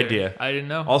 No idea. I didn't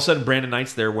know. All of a sudden, Brandon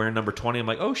Knight's there wearing number 20. I'm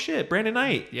like, oh shit, Brandon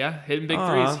Knight. Yeah, hitting big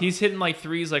threes. He's hitting like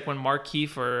threes like when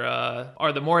Markieff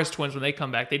or the Morris twins, when they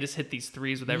come back, they just hit these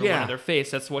threes with everyone in their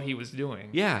face. That's what he was doing.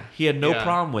 Yeah, he had no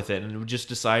problem with it and just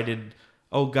decided,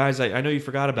 oh, guys, I know you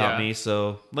forgot about me,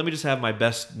 so let me just have my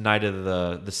best night of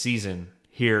the season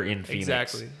here in Phoenix.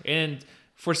 Exactly. And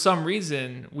for some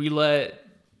reason, we let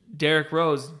Derrick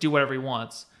Rose do whatever he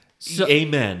wants. So,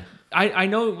 Amen. I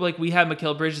know, like, we had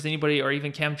Mikal Bridges, anybody, or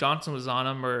even Cam Johnson was on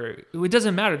him, or it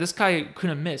doesn't matter. This guy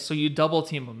couldn't miss, so you double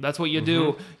team him. That's what you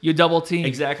do. You double team.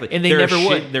 Exactly. And they never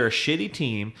would. They're a shitty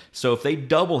team, so if they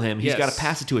double him, he's got to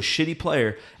pass it to a shitty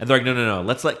player, and they're like, no.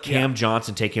 Let's let Cam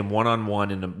Johnson take him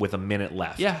one-on-one with a minute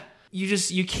left. Yeah.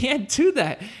 You can't do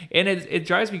that. And it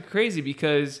drives me crazy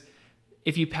because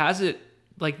if you pass it,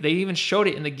 like, they even showed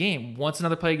it in the game. Once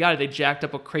another player got it, they jacked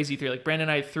up a crazy 3. Like, Brandon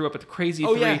Knight threw up a crazy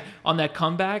 3 on that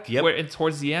comeback and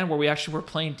towards the end where we actually were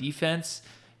playing defense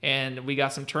and we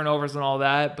got some turnovers and all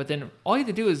that. But then all you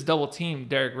have to do is double team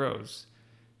Derrick Rose.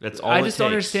 That's all I just don't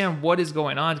understand what is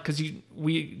going on because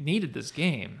we needed this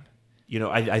game. You know,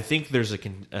 I think there's a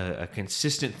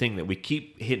consistent thing that we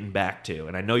keep hitting back to.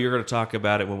 And I know you're going to talk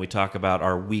about it when we talk about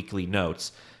our weekly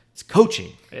notes. It's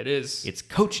coaching. It is. It's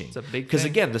coaching. It's a big thing. Because,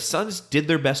 again, the Suns did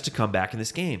their best to come back in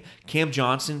this game. Cam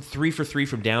Johnson, 3 for 3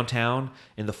 from downtown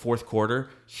in the fourth quarter.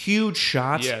 Huge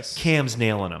shots. Yes. Cam's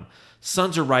nailing them.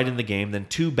 Suns are right in the game. Then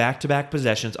 2 back-to-back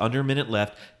possessions, under a minute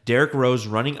left. Derrick Rose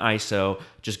running ISO,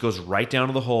 just goes right down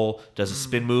to the hole, does a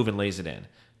spin move, and lays it in.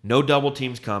 No double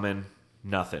teams coming.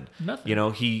 Nothing. You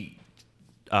know, he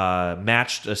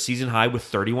matched a season high with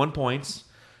 31 points.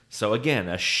 So, again,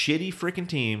 a shitty freaking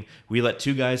team. We let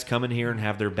 2 guys come in here and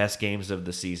have their best games of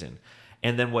the season.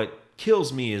 And then what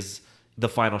kills me is the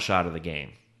final shot of the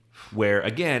game, where,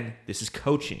 again, this is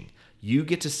coaching. You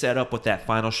get to set up what that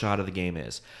final shot of the game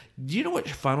is. Do you know what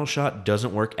final shot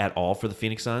doesn't work at all for the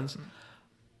Phoenix Suns?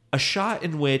 A shot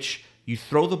in which you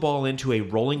throw the ball into a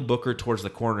rolling Booker towards the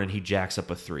corner and he jacks up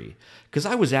a 3. Because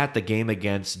I was at the game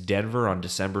against Denver on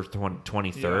December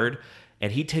 23rd,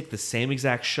 and he took the same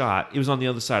exact shot. It was on the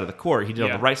other side of the court. He did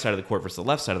it on the right side of the court versus the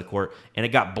left side of the court, and it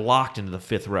got blocked into the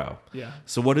 5th row. Yeah.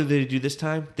 So what do they do this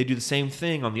time? They do the same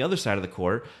thing on the other side of the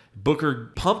court.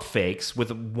 Booker pump fakes with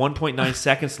 1.9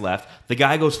 seconds left. The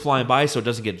guy goes flying by so it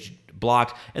doesn't get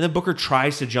blocked, and then Booker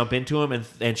tries to jump into him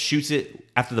and shoots it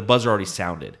after the buzzer already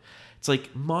sounded. It's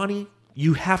like, Monty,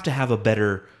 you have to have a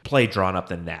better play drawn up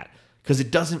than that because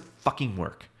it doesn't fucking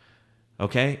work.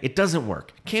 Okay? It doesn't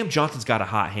work. Cam Johnson's got a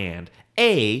hot hand.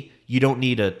 A, you don't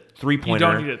need a 3-pointer. You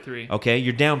don't need a 3. Okay?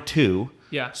 You're down 2.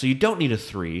 Yeah. So you don't need a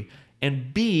 3.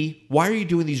 And B, why are you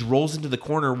doing these rolls into the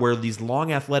corner where these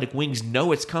long athletic wings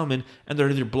know it's coming and they're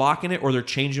either blocking it or they're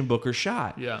changing Booker's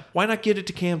shot? Yeah. Why not get it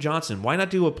to Cam Johnson? Why not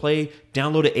do a play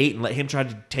down low to 8 and let him try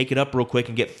to take it up real quick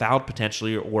and get fouled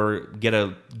potentially or get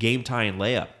a game-tying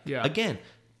layup? Yeah. Again,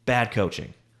 bad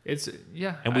coaching.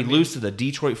 And we lose to the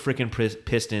Detroit freaking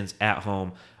Pistons at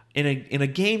home in a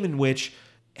game in which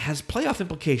has playoff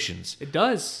implications. It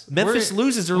does. Memphis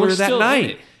loses earlier that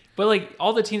night. But, like,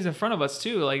 all the teams in front of us,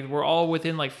 too, like, we're all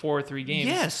within, like, 4 or 3 games.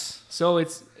 Yes. So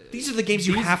these are the games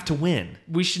you have to win.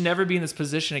 We should never be in this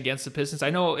position against the Pistons.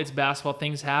 I know it's basketball,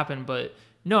 things happen, but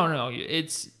no,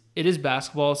 it is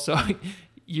basketball. So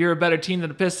you're a better team than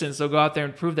the Pistons, so go out there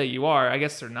and prove that you are. I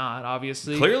guess they're not,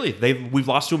 obviously. Clearly, we've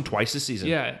lost to him twice this season.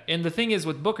 Yeah, and the thing is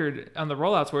with Booker on the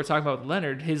rollouts, we're talking about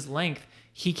Leonard, his length,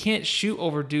 he can't shoot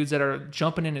over dudes that are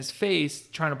jumping in his face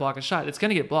trying to block a shot. It's going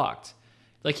to get blocked.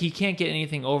 Like, he can't get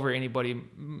anything over anybody.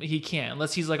 He can't.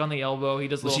 Unless he's, like, on the elbow. He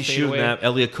does a little he's fadeaway. shooting that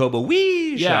Elliot Kobo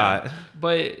shot.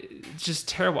 But it's just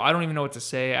terrible. I don't even know what to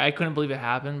say. I couldn't believe it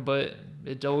happened, but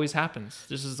it always happens.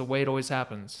 This is the way it always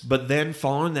happens. But then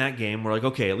following that game, we're like,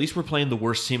 okay, at least we're playing the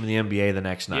worst team in the NBA the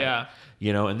next night. Yeah.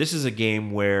 You know, and this is a game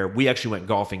where we actually went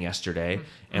golfing yesterday,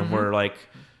 and we're like,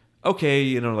 okay,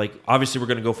 you know, like, obviously we're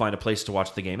going to go find a place to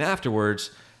watch the game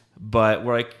afterwards. But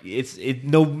we're like,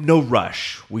 no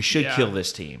rush. We should kill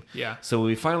this team. Yeah. So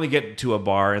we finally get to a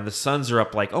bar, and the Suns are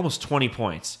up like almost 20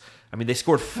 points. I mean, they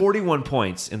scored 41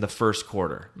 points in the first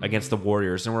quarter against the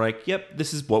Warriors. And we're like, yep,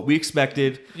 this is what we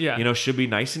expected. Yeah. You know, should be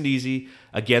nice and easy.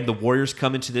 Again, the Warriors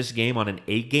come into this game on an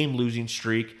 8-game losing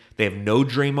streak. They have no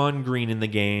Draymond Green in the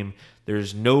game.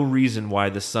 There's no reason why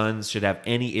the Suns should have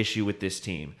any issue with this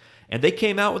team. And they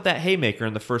came out with that haymaker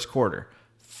in the first quarter.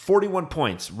 41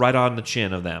 points right on the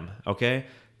chin of them, okay?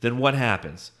 Then what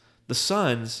happens? The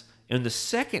Suns, in the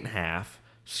second half,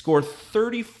 scored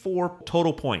 34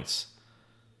 total points.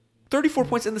 34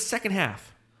 points in the second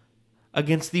half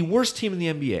against the worst team in the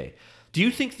NBA. Do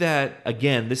you think that,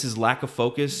 again, this is lack of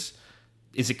focus?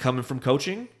 Is it coming from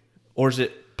coaching? Or is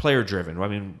it player-driven? I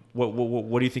mean,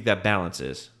 what do you think that balance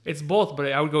is? It's both,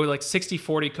 but I would go with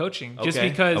 60-40 coaching. Just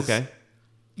because...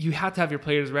 you have to have your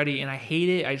players ready, and I hate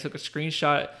it. I took a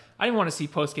screenshot. I didn't want to see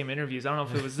post-game interviews. I don't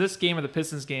know if it was this game or the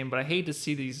Pistons game, but I hate to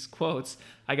see these quotes.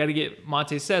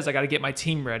 Monte says, I got to get my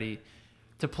team ready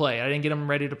to play. I didn't get them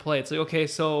ready to play. It's like, okay,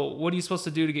 so what are you supposed to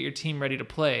do to get your team ready to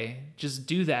play? Just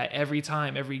do that every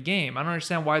time, every game. I don't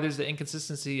understand why there's the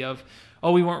inconsistency of,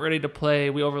 oh, we weren't ready to play.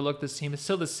 We overlooked this team. It's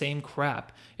still the same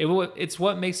crap. It's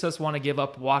what makes us want to give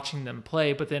up watching them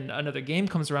play, but then another game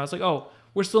comes around. It's like, oh,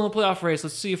 we're still in the playoff race.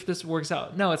 Let's see if this works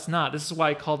out. No, it's not. This is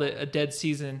why I called it a dead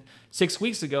season 6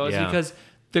 weeks ago. It's because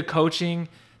the coaching,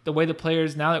 the way the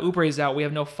players, now that Oubre is out, we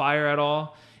have no fire at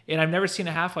all. And I've never seen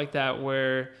a half like that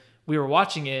where we were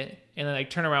watching it and then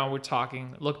turn around, we're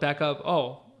talking, look back up.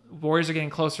 Oh, Warriors are getting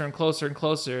closer and closer and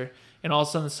closer. And all of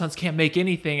a sudden the Suns can't make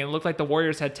anything. And it looked like the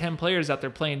Warriors had 10 players out there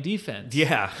playing defense.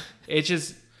 Yeah. It's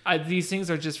just... these things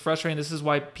are just frustrating. This is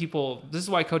why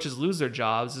coaches lose their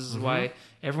jobs. This is why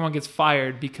everyone gets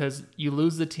fired, because you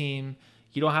lose the team.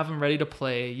 You don't have them ready to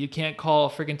play. You can't call a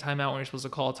freaking timeout when you're supposed to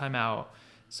call a timeout.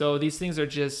 So these things are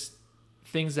just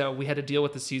things that we had to deal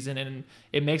with this season, and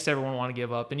it makes everyone want to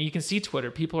give up. And you can see Twitter.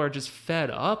 People are just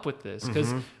fed up with this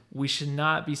because we should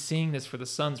not be seeing this for the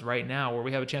Suns right now where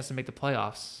we have a chance to make the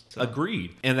playoffs. So.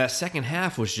 Agreed. And that second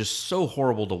half was just so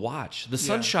horrible to watch. The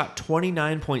Suns shot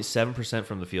 29.7%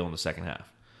 from the field in the second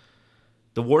half.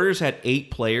 The Warriors had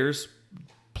 8 players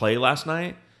play last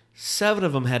night. 7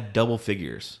 of them had double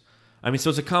figures. I mean, so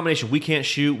it's a combination. We can't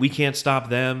shoot. We can't stop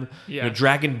them. Yeah. You know,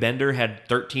 Dragon Bender had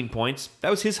 13 points. That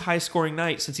was his high-scoring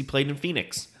night since he played in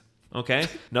Phoenix. Okay?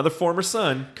 Another former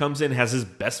Sun comes in, has his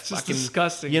best fucking... It's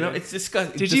disgusting. You know, it's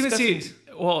disgusting. Did you even see...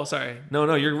 Well, sorry.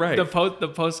 No, you're right. The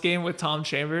post game with Tom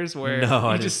Chambers where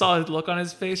you just saw his look on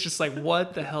his face, just like,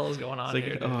 what the hell is going on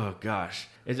here? Dude? Oh, gosh.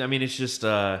 It's just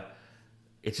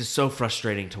so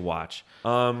frustrating to watch.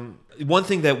 One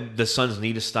thing that the Suns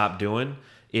need to stop doing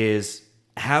is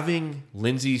having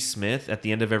Lindsey Smith at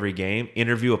the end of every game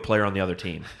interview a player on the other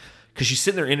team. Because she's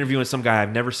sitting there interviewing some guy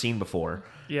I've never seen before.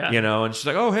 Yeah. You know, and she's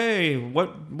like, oh, hey,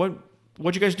 what'd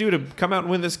you guys do to come out and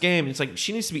win this game? And it's like,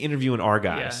 she needs to be interviewing our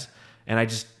guys. Yeah. And I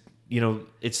just,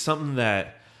 it's something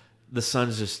that the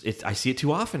Suns I see it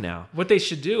too often now. What they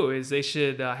should do is they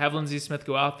should have Lindsey Smith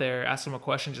go out there, ask him a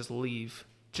question, just leave.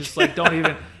 Just like, don't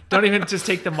even just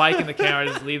take the mic and the camera,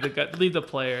 just leave the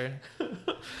player.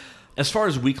 As far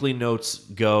as weekly notes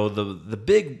go, the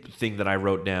big thing that I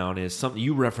wrote down is something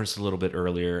you referenced a little bit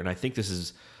earlier, and I think this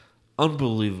is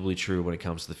unbelievably true when it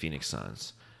comes to the Phoenix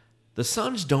Suns. The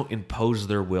Suns don't impose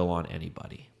their will on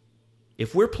anybody.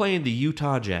 If we're playing the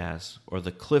Utah Jazz or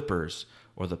the Clippers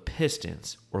or the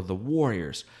Pistons or the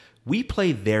Warriors, we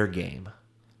play their game.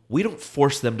 We don't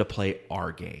force them to play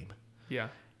our game. Yeah.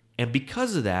 And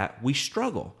because of that, we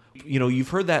struggle. You've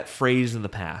heard that phrase in the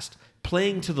past,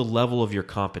 playing to the level of your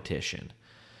competition.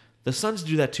 The Suns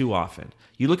do that too often.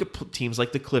 You look at teams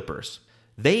like the Clippers.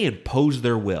 They impose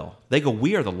their will. They go,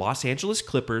 we are the Los Angeles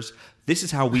Clippers. This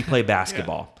is how we play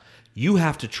basketball. You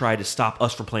have to try to stop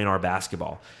us from playing our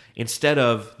basketball. Instead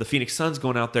of the Phoenix Suns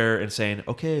going out there and saying,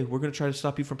 okay, we're going to try to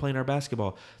stop you from playing our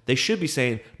basketball. They should be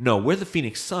saying, no, we're the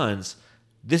Phoenix Suns.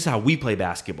 This is how we play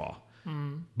basketball.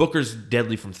 Booker's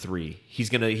deadly from 3. He's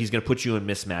gonna put you in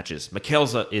mismatches.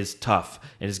 Mikhail's is tough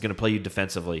and is gonna play you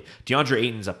defensively. DeAndre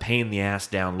Ayton's a pain in the ass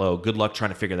down low. Good luck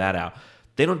trying to figure that out.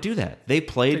 They don't do that. They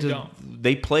play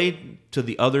to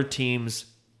the other team's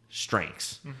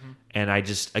strengths. And I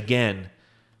just, again,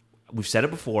 we've said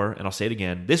it before, and I'll say it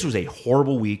again. This was a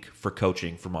horrible week for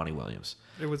coaching for Monty Williams.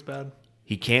 It was bad.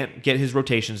 He can't get his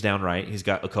rotations down right. He's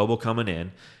got Okobo coming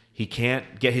in. He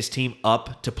can't get his team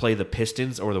up to play the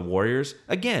Pistons or the Warriors.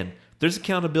 Again, there's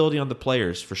accountability on the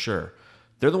players for sure.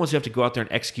 They're the ones who have to go out there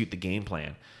and execute the game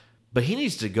plan. But he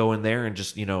needs to go in there and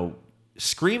just,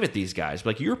 scream at these guys.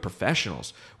 Like, you're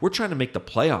professionals. We're trying to make the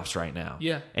playoffs right now.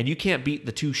 Yeah. And you can't beat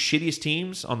the 2 shittiest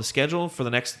teams on the schedule for the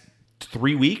next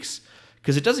 3 weeks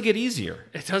because it doesn't get easier.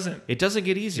 It doesn't. It doesn't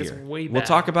get easier. It's way bad. We'll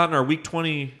talk about in our Week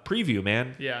 20 preview,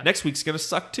 man. Yeah. Next week's going to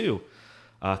suck too.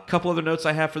 A couple other notes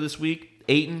I have for this week.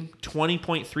 Ayton,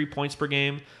 20.3 points per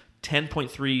game,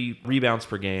 10.3 rebounds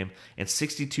per game, and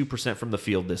 62% from the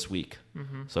field this week.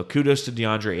 So kudos to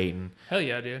DeAndre Ayton. Hell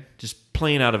yeah, dude. Just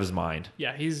playing out of his mind.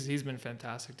 Yeah, he's been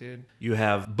fantastic, dude. You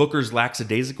have Booker's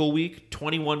lackadaisical week,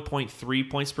 21.3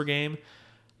 points per game,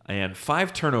 and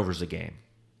 5 turnovers a game.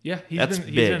 Yeah, he's That's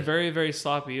been big. very, very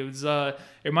sloppy. It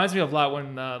reminds me of a lot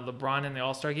when LeBron in the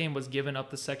All-Star game was giving up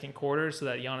the second quarter so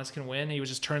that Giannis can win. He was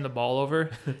just turning the ball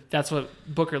over. That's what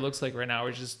Booker looks like right now.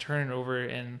 He's just turning over,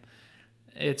 and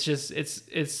it's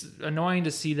annoying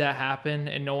to see that happen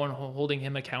and no one holding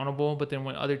him accountable. But then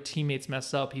when other teammates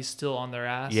mess up, he's still on their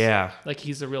ass. Yeah, like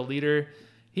he's a real leader.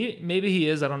 Maybe he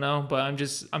is. I don't know, but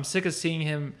I'm sick of seeing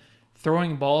him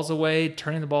throwing balls away,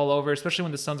 turning the ball over, especially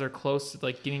when the Suns are close to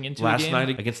like getting into last a game. night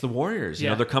against the Warriors.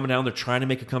 Yeah. They're coming down, they're trying to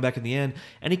make a comeback in the end,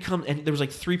 and there was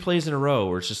like 3 plays in a row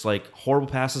where it's just like horrible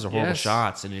passes or horrible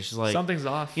shots, and it's just like something's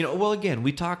off. Well, again,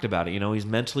 we talked about it. He's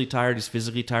mentally tired, he's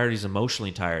physically tired, he's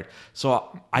emotionally tired.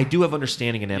 So I do have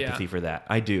understanding and empathy for that.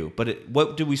 I do. But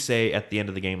what did we say at the end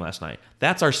of the game last night?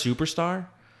 That's our superstar.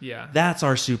 Yeah, That's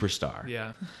our superstar.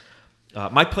 yeah.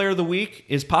 My player of the week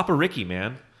is Papa Ricky,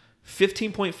 man.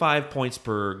 15.5 points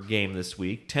per game this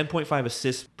week, 10.5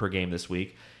 assists per game this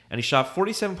week, and he shot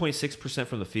 47.6%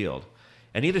 from the field.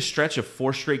 And he had a stretch of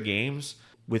 4 straight games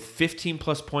with 15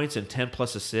 plus points and 10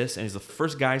 plus assists, and he's the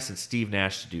first guy since Steve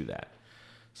Nash to do that.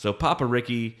 So Papa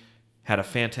Ricky had a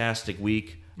fantastic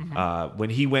week when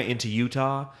he went into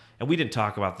Utah, and we didn't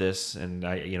talk about this, and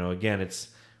again,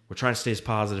 we're trying to stay as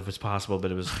positive as possible,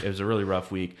 but it was a really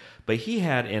rough week. But he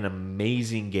had an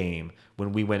amazing game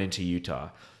when we went into Utah.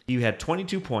 He had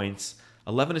 22 points,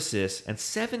 11 assists, and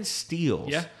 7 steals.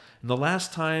 Yeah. And the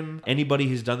last time anybody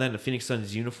who's done that in a Phoenix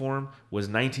Suns uniform was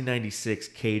 1996.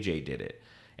 KJ did it.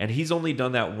 And he's only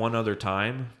done that one other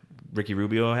time, Ricky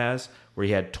Rubio has, where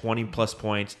he had 20 plus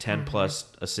points, 10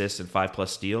 plus assists, and 5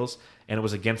 plus steals. And it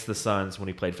was against the Suns when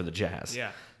he played for the Jazz.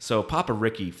 Yeah. So Papa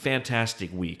Ricky,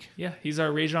 fantastic week. Yeah, he's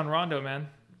our Rajon Rondo, man.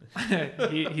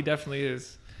 he definitely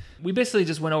is. We basically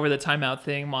just went over the timeout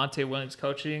thing, Monty Williams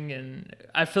coaching, and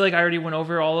I feel like I already went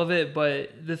over all of it,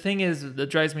 but the thing is that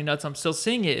drives me nuts, I'm still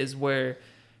seeing it, is where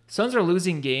Suns are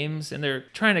losing games and they're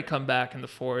trying to come back in the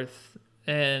fourth,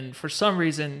 and for some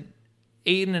reason,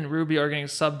 Ayton and Rubio are getting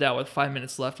subbed out with 5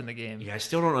 minutes left in the game. Yeah, I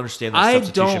still don't understand the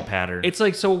substitution pattern. It's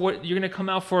like, so what, you're going to come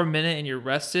out for a minute and you're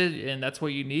rested and that's what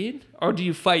you need? Or do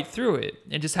you fight through it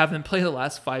and just have them play the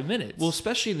last 5 minutes? Well,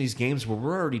 especially in these games where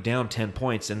we're already down 10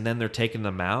 points and then they're taking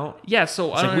them out. Yeah,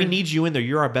 so it's like, we need you in there.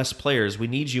 You're our best players. We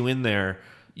need you in there.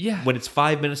 Yeah. When it's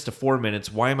 5 minutes to 4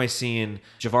 minutes, why am I seeing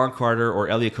Javon Carter or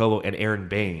Elie Okobo and Aaron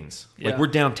Baines? Like, we're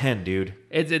down 10, dude.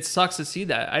 It sucks to see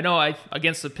that. I know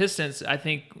against the Pistons, I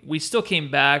think we still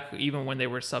came back even when they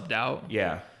were subbed out.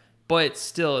 Yeah. But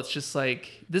still, it's just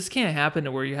like, this can't happen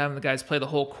to where you're having the guys play the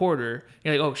whole quarter.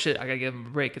 You're like, oh shit, I gotta give them a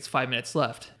break. It's 5 minutes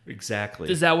left.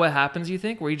 Exactly. Is that what happens, you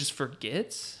think? Where he just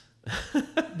forgets?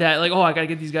 That, like, oh, I gotta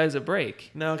give these guys a break.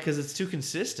 No, because it's too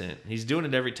consistent. He's doing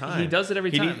it every time. He does it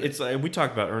every time. It's like we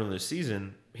talked about earlier this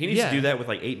season. He needs to do that with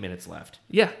like 8 minutes left.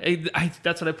 Yeah,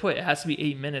 that's what I put. It has to be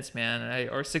 8 minutes, man,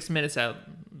 or 6 minutes at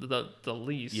the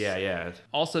least. Yeah.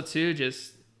 Also, too,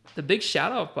 just the big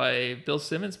shout out by Bill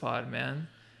Simmons pod, man.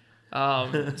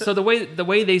 So the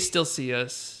way they still see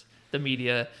us, the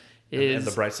media, is and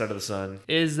the bright side of the sun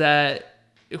is that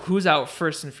who's out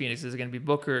first in Phoenix? Is it going to be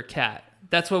Booker or Cat?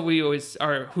 That's what we always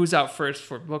are. Who's out first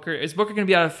for Booker? Is Booker going to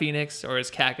be out of Phoenix or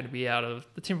is Cat going to be out of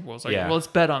the Timberwolves? Like, well, let's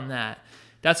bet on that.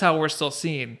 That's how we're still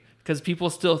seeing, because people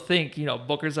still think,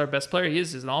 Booker's our best player. He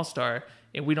is an all-star,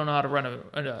 and we don't know how to run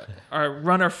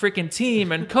our freaking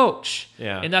team and coach.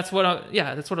 Yeah. And that's what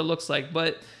it looks like.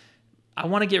 But I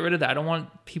want to get rid of that. I don't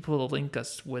want people to link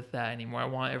us with that anymore. I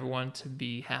want everyone to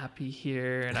be happy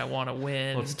here, and I want to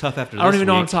win. Well, it's tough after this I don't even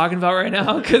know what I'm week. talking about right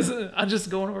now because I'm just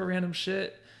going over random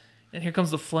shit. And here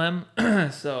comes the phlegm.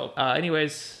 So,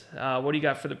 anyways, what do you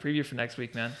got for the preview for next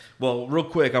week, man? Well, real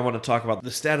quick, I want to talk about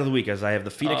the stat of the week as I have the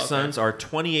Phoenix okay. Suns are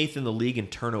 28th in the league in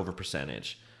turnover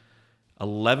percentage.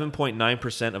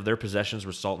 11.9% of their possessions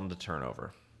result in the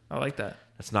turnover. I like that.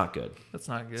 That's not good. That's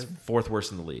not good. Fourth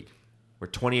worst in the league. We're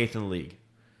 28th in the league.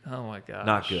 Oh, my gosh.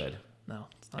 Not good. No,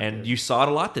 it's not And good. you saw it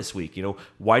a lot this week.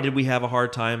 Why did we have a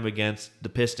hard time against the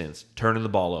Pistons? Turning the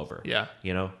ball over. Yeah.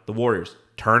 The Warriors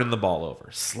turning the ball over.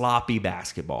 Sloppy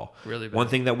basketball. Really bad. One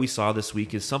thing that we saw this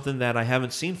week is something that I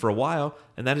haven't seen for a while,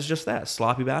 and that is just that,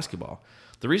 sloppy basketball.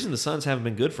 The reason the Suns haven't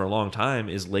been good for a long time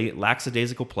is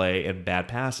lackadaisical play and bad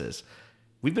passes.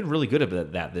 We've been really good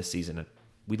at that this season.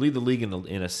 We lead the league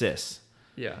in assists.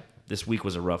 Yeah. This week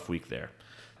was a rough week there.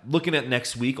 Looking at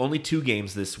next week, only 2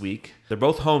 games this week. They're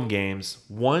both home games.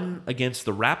 One against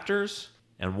the Raptors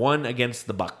and one against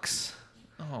the Bucks.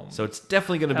 Oh, So it's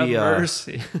definitely going to have be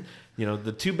mercy.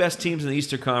 the 2 best teams in the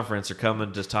Eastern Conference are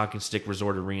coming to Talking Stick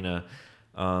Resort Arena.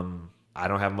 I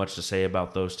don't have much to say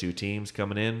about those 2 teams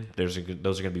coming in. Those are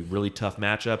going to be really tough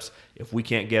matchups. If we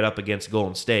can't get up against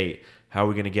Golden State, how are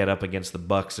we going to get up against the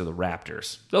Bucks or the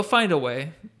Raptors? They'll find a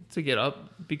way to get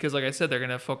up because, like I said, they're going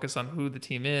to focus on who the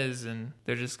team is, and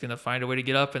they're just going to find a way to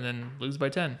get up and then lose by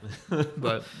 10.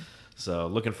 But So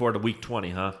looking forward to week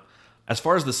 20, huh? As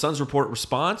far as the Suns report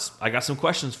response, I got some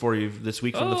questions for you this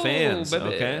week from the fans.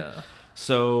 baby. Okay.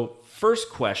 So first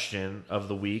question of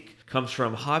the week comes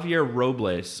from Javier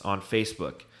Robles on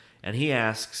Facebook. And he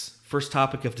asks, first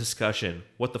topic of discussion,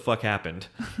 what the fuck happened?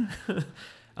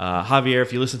 Javier,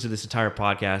 if you listen to this entire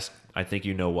podcast, I think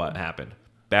you know what happened.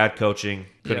 Bad coaching,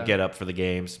 couldn't get up for the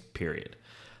games, period.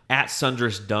 At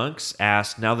Sundress Dunks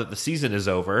asked, now that the season is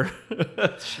over,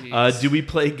 do we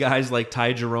play guys like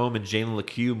Ty Jerome and Jalen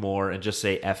LeCue more and just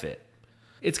say F it?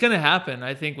 it's going to happen,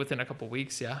 I think, within a couple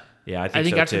weeks, yeah. Yeah, I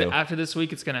think so too. After this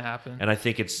week, it's going to happen. And I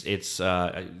think it's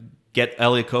get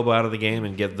Elliot Kobo out of the game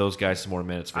and get those guys some more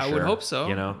minutes for sure. I would hope so.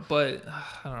 But I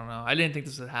don't know. I didn't think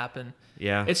this would happen.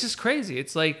 Yeah. It's just crazy.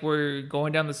 It's like we're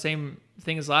going down the same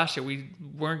thing as last year. We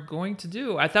weren't going to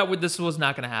do. I thought this was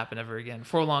not going to happen ever again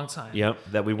for a long time. Yep,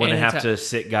 that we wouldn't have to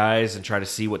sit guys and try to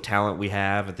see what talent we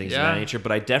have and things of that nature.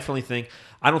 But I definitely think,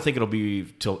 I don't think it'll be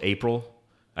till April.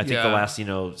 I think the last,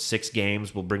 6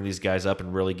 games will bring these guys up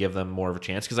and really give them more of a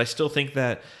chance. Because I still think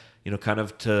that, kind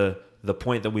of to the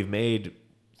point that we've made,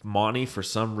 Monty, for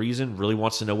some reason, really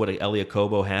wants to know what Elliot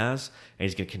Kobo has, and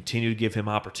he's going to continue to give him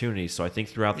opportunities. So I think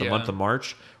throughout the month of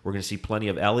March, we're going to see plenty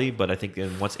of Ellie, but I think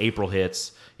once April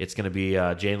hits, it's going to be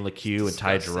Jalen LeCue and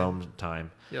Ty Jerome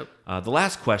time. Yep. The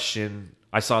last question,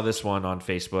 I saw this one on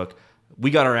Facebook.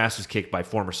 We got our asses kicked by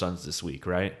former Suns this week,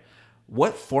 right?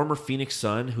 What former Phoenix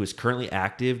Sun who is currently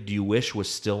active do you wish was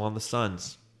still on the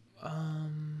Suns?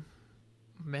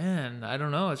 Man, I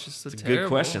don't know. It's just It's a good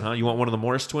question, huh? You want one of the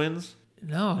Morris twins?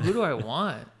 No, who do I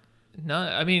want? No,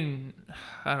 I mean,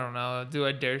 I don't know. Do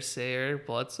I dare say Eric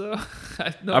Bledsoe? I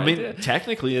have no idea.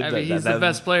 Technically, he's the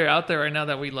best player out there right now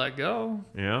that we let go.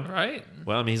 Yeah. Right?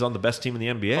 Well, he's on the best team in the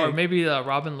NBA. Or maybe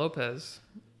Robin Lopez.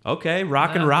 Okay,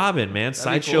 Rockin' Robin, man.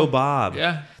 Sideshow cool. Bob.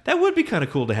 Yeah. That would be kind of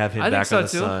cool to have him back on the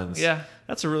too. Suns. Yeah.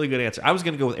 That's a really good answer. I was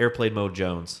going to go with Airplane Mode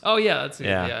Jones. Oh, yeah. That's good.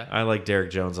 Yeah. I like Derek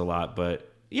Jones a lot, but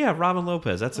yeah, Robin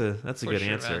Lopez. That's a good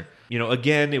answer. Man.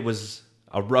 Again, it was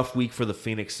a rough week for the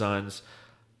Phoenix Suns,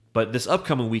 but this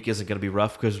upcoming week isn't going to be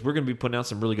rough because we're going to be putting out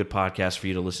some really good podcasts for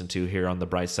you to listen to here on the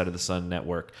Bright Side of the Sun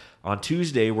Network. On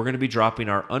Tuesday, we're going to be dropping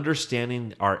our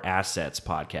Understanding Our Assets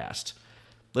podcast.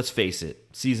 Let's face it,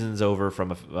 season's over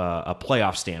from a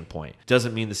playoff standpoint.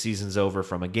 Doesn't mean the season's over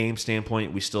from a game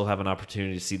standpoint. We still have an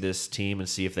opportunity to see this team and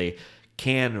see if they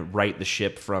can right the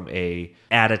ship from a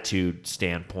attitude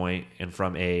standpoint and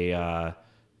from a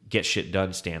get shit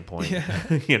done standpoint.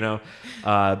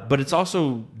 But it's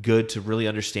also good to really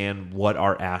understand what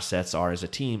our assets are as a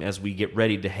team as we get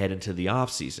ready to head into the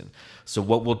offseason. So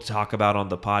what we'll talk about on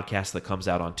the podcast that comes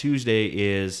out on Tuesday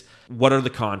is what are the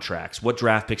contracts? What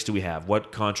draft picks do we have?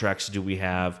 What contracts do we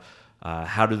have?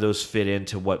 How do those fit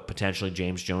into what potentially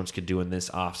James Jones could do in this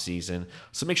offseason?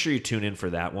 So make sure you tune in for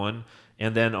that one.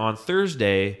 And then on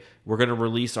Thursday, we're going to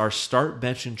release our Start,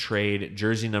 Bench, and Trade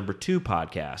Jersey Number 2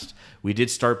 podcast. We did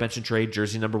Start, Bench, and Trade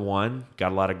Jersey Number 1.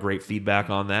 Got a lot of great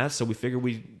feedback on that. So we figured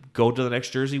we'd go to the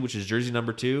next jersey, which is Jersey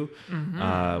Number 2,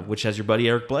 which has your buddy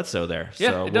Eric Bledsoe there.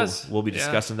 Yeah, so it does. We'll be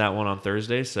discussing that one on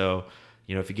Thursday. So,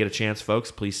 if you get a chance,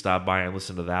 folks, please stop by and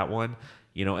listen to that one.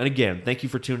 And again, thank you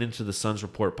for tuning into the Suns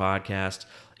Report podcast.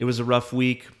 It was a rough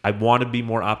week. I want to be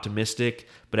more optimistic,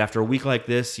 but after a week like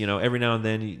this, every now and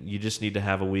then you just need to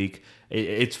have a week.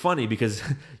 It's funny because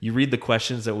you read the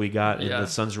questions that we got in the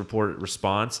Suns Report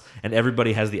response, and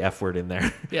everybody has the F word in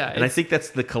there. Yeah, and I think that's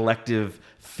the collective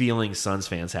feeling Suns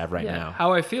fans have right now.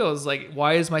 How I feel is like,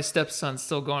 why is my stepson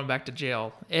still going back to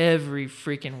jail every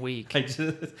freaking week?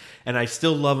 And I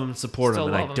still love him and support him,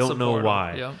 and I don't know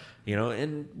why. Yep.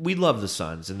 And we love the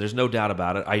Suns, and there's no doubt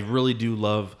about it. I really do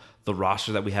love the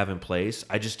roster that we have in place.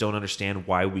 I just don't understand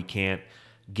why we can't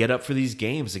get up for these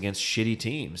games against shitty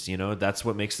teams. That's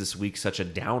what makes this week such a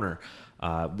downer.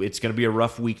 It's going to be a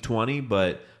rough week 20,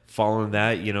 but following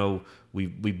that, we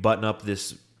button up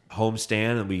this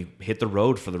homestand and we hit the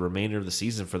road for the remainder of the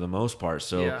season for the most part.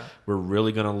 So we're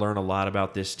really going to learn a lot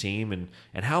about this team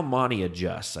and how Monty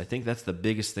adjusts. I think that's the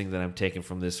biggest thing that I'm taking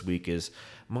from this week is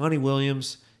Monty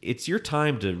Williams, it's your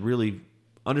time to really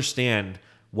understand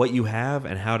what you have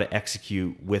and how to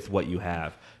execute with what you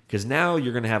have. Because now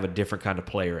you're going to have a different kind of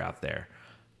player out there.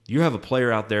 You have a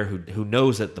player out there who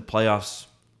knows that the playoffs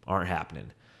aren't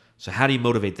happening. So how do you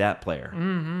motivate that player?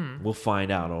 Mm-hmm. We'll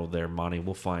find out. Oh, there, Monty.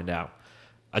 We'll find out.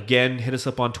 Again, hit us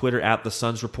up on Twitter at The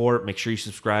Suns Report. Make sure you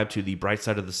subscribe to the Bright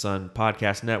Side of the Sun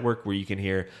podcast network where you can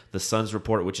hear The Suns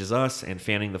Report, which is us, and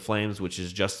Fanning the Flames, which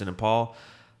is Justin and Paul.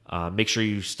 Make sure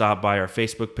you stop by our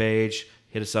Facebook page.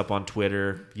 Hit us up on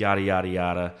Twitter, yada, yada,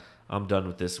 yada. I'm done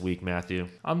with this week, Matthew.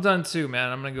 I'm done too, man.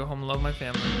 I'm going to go home and love my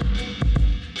family.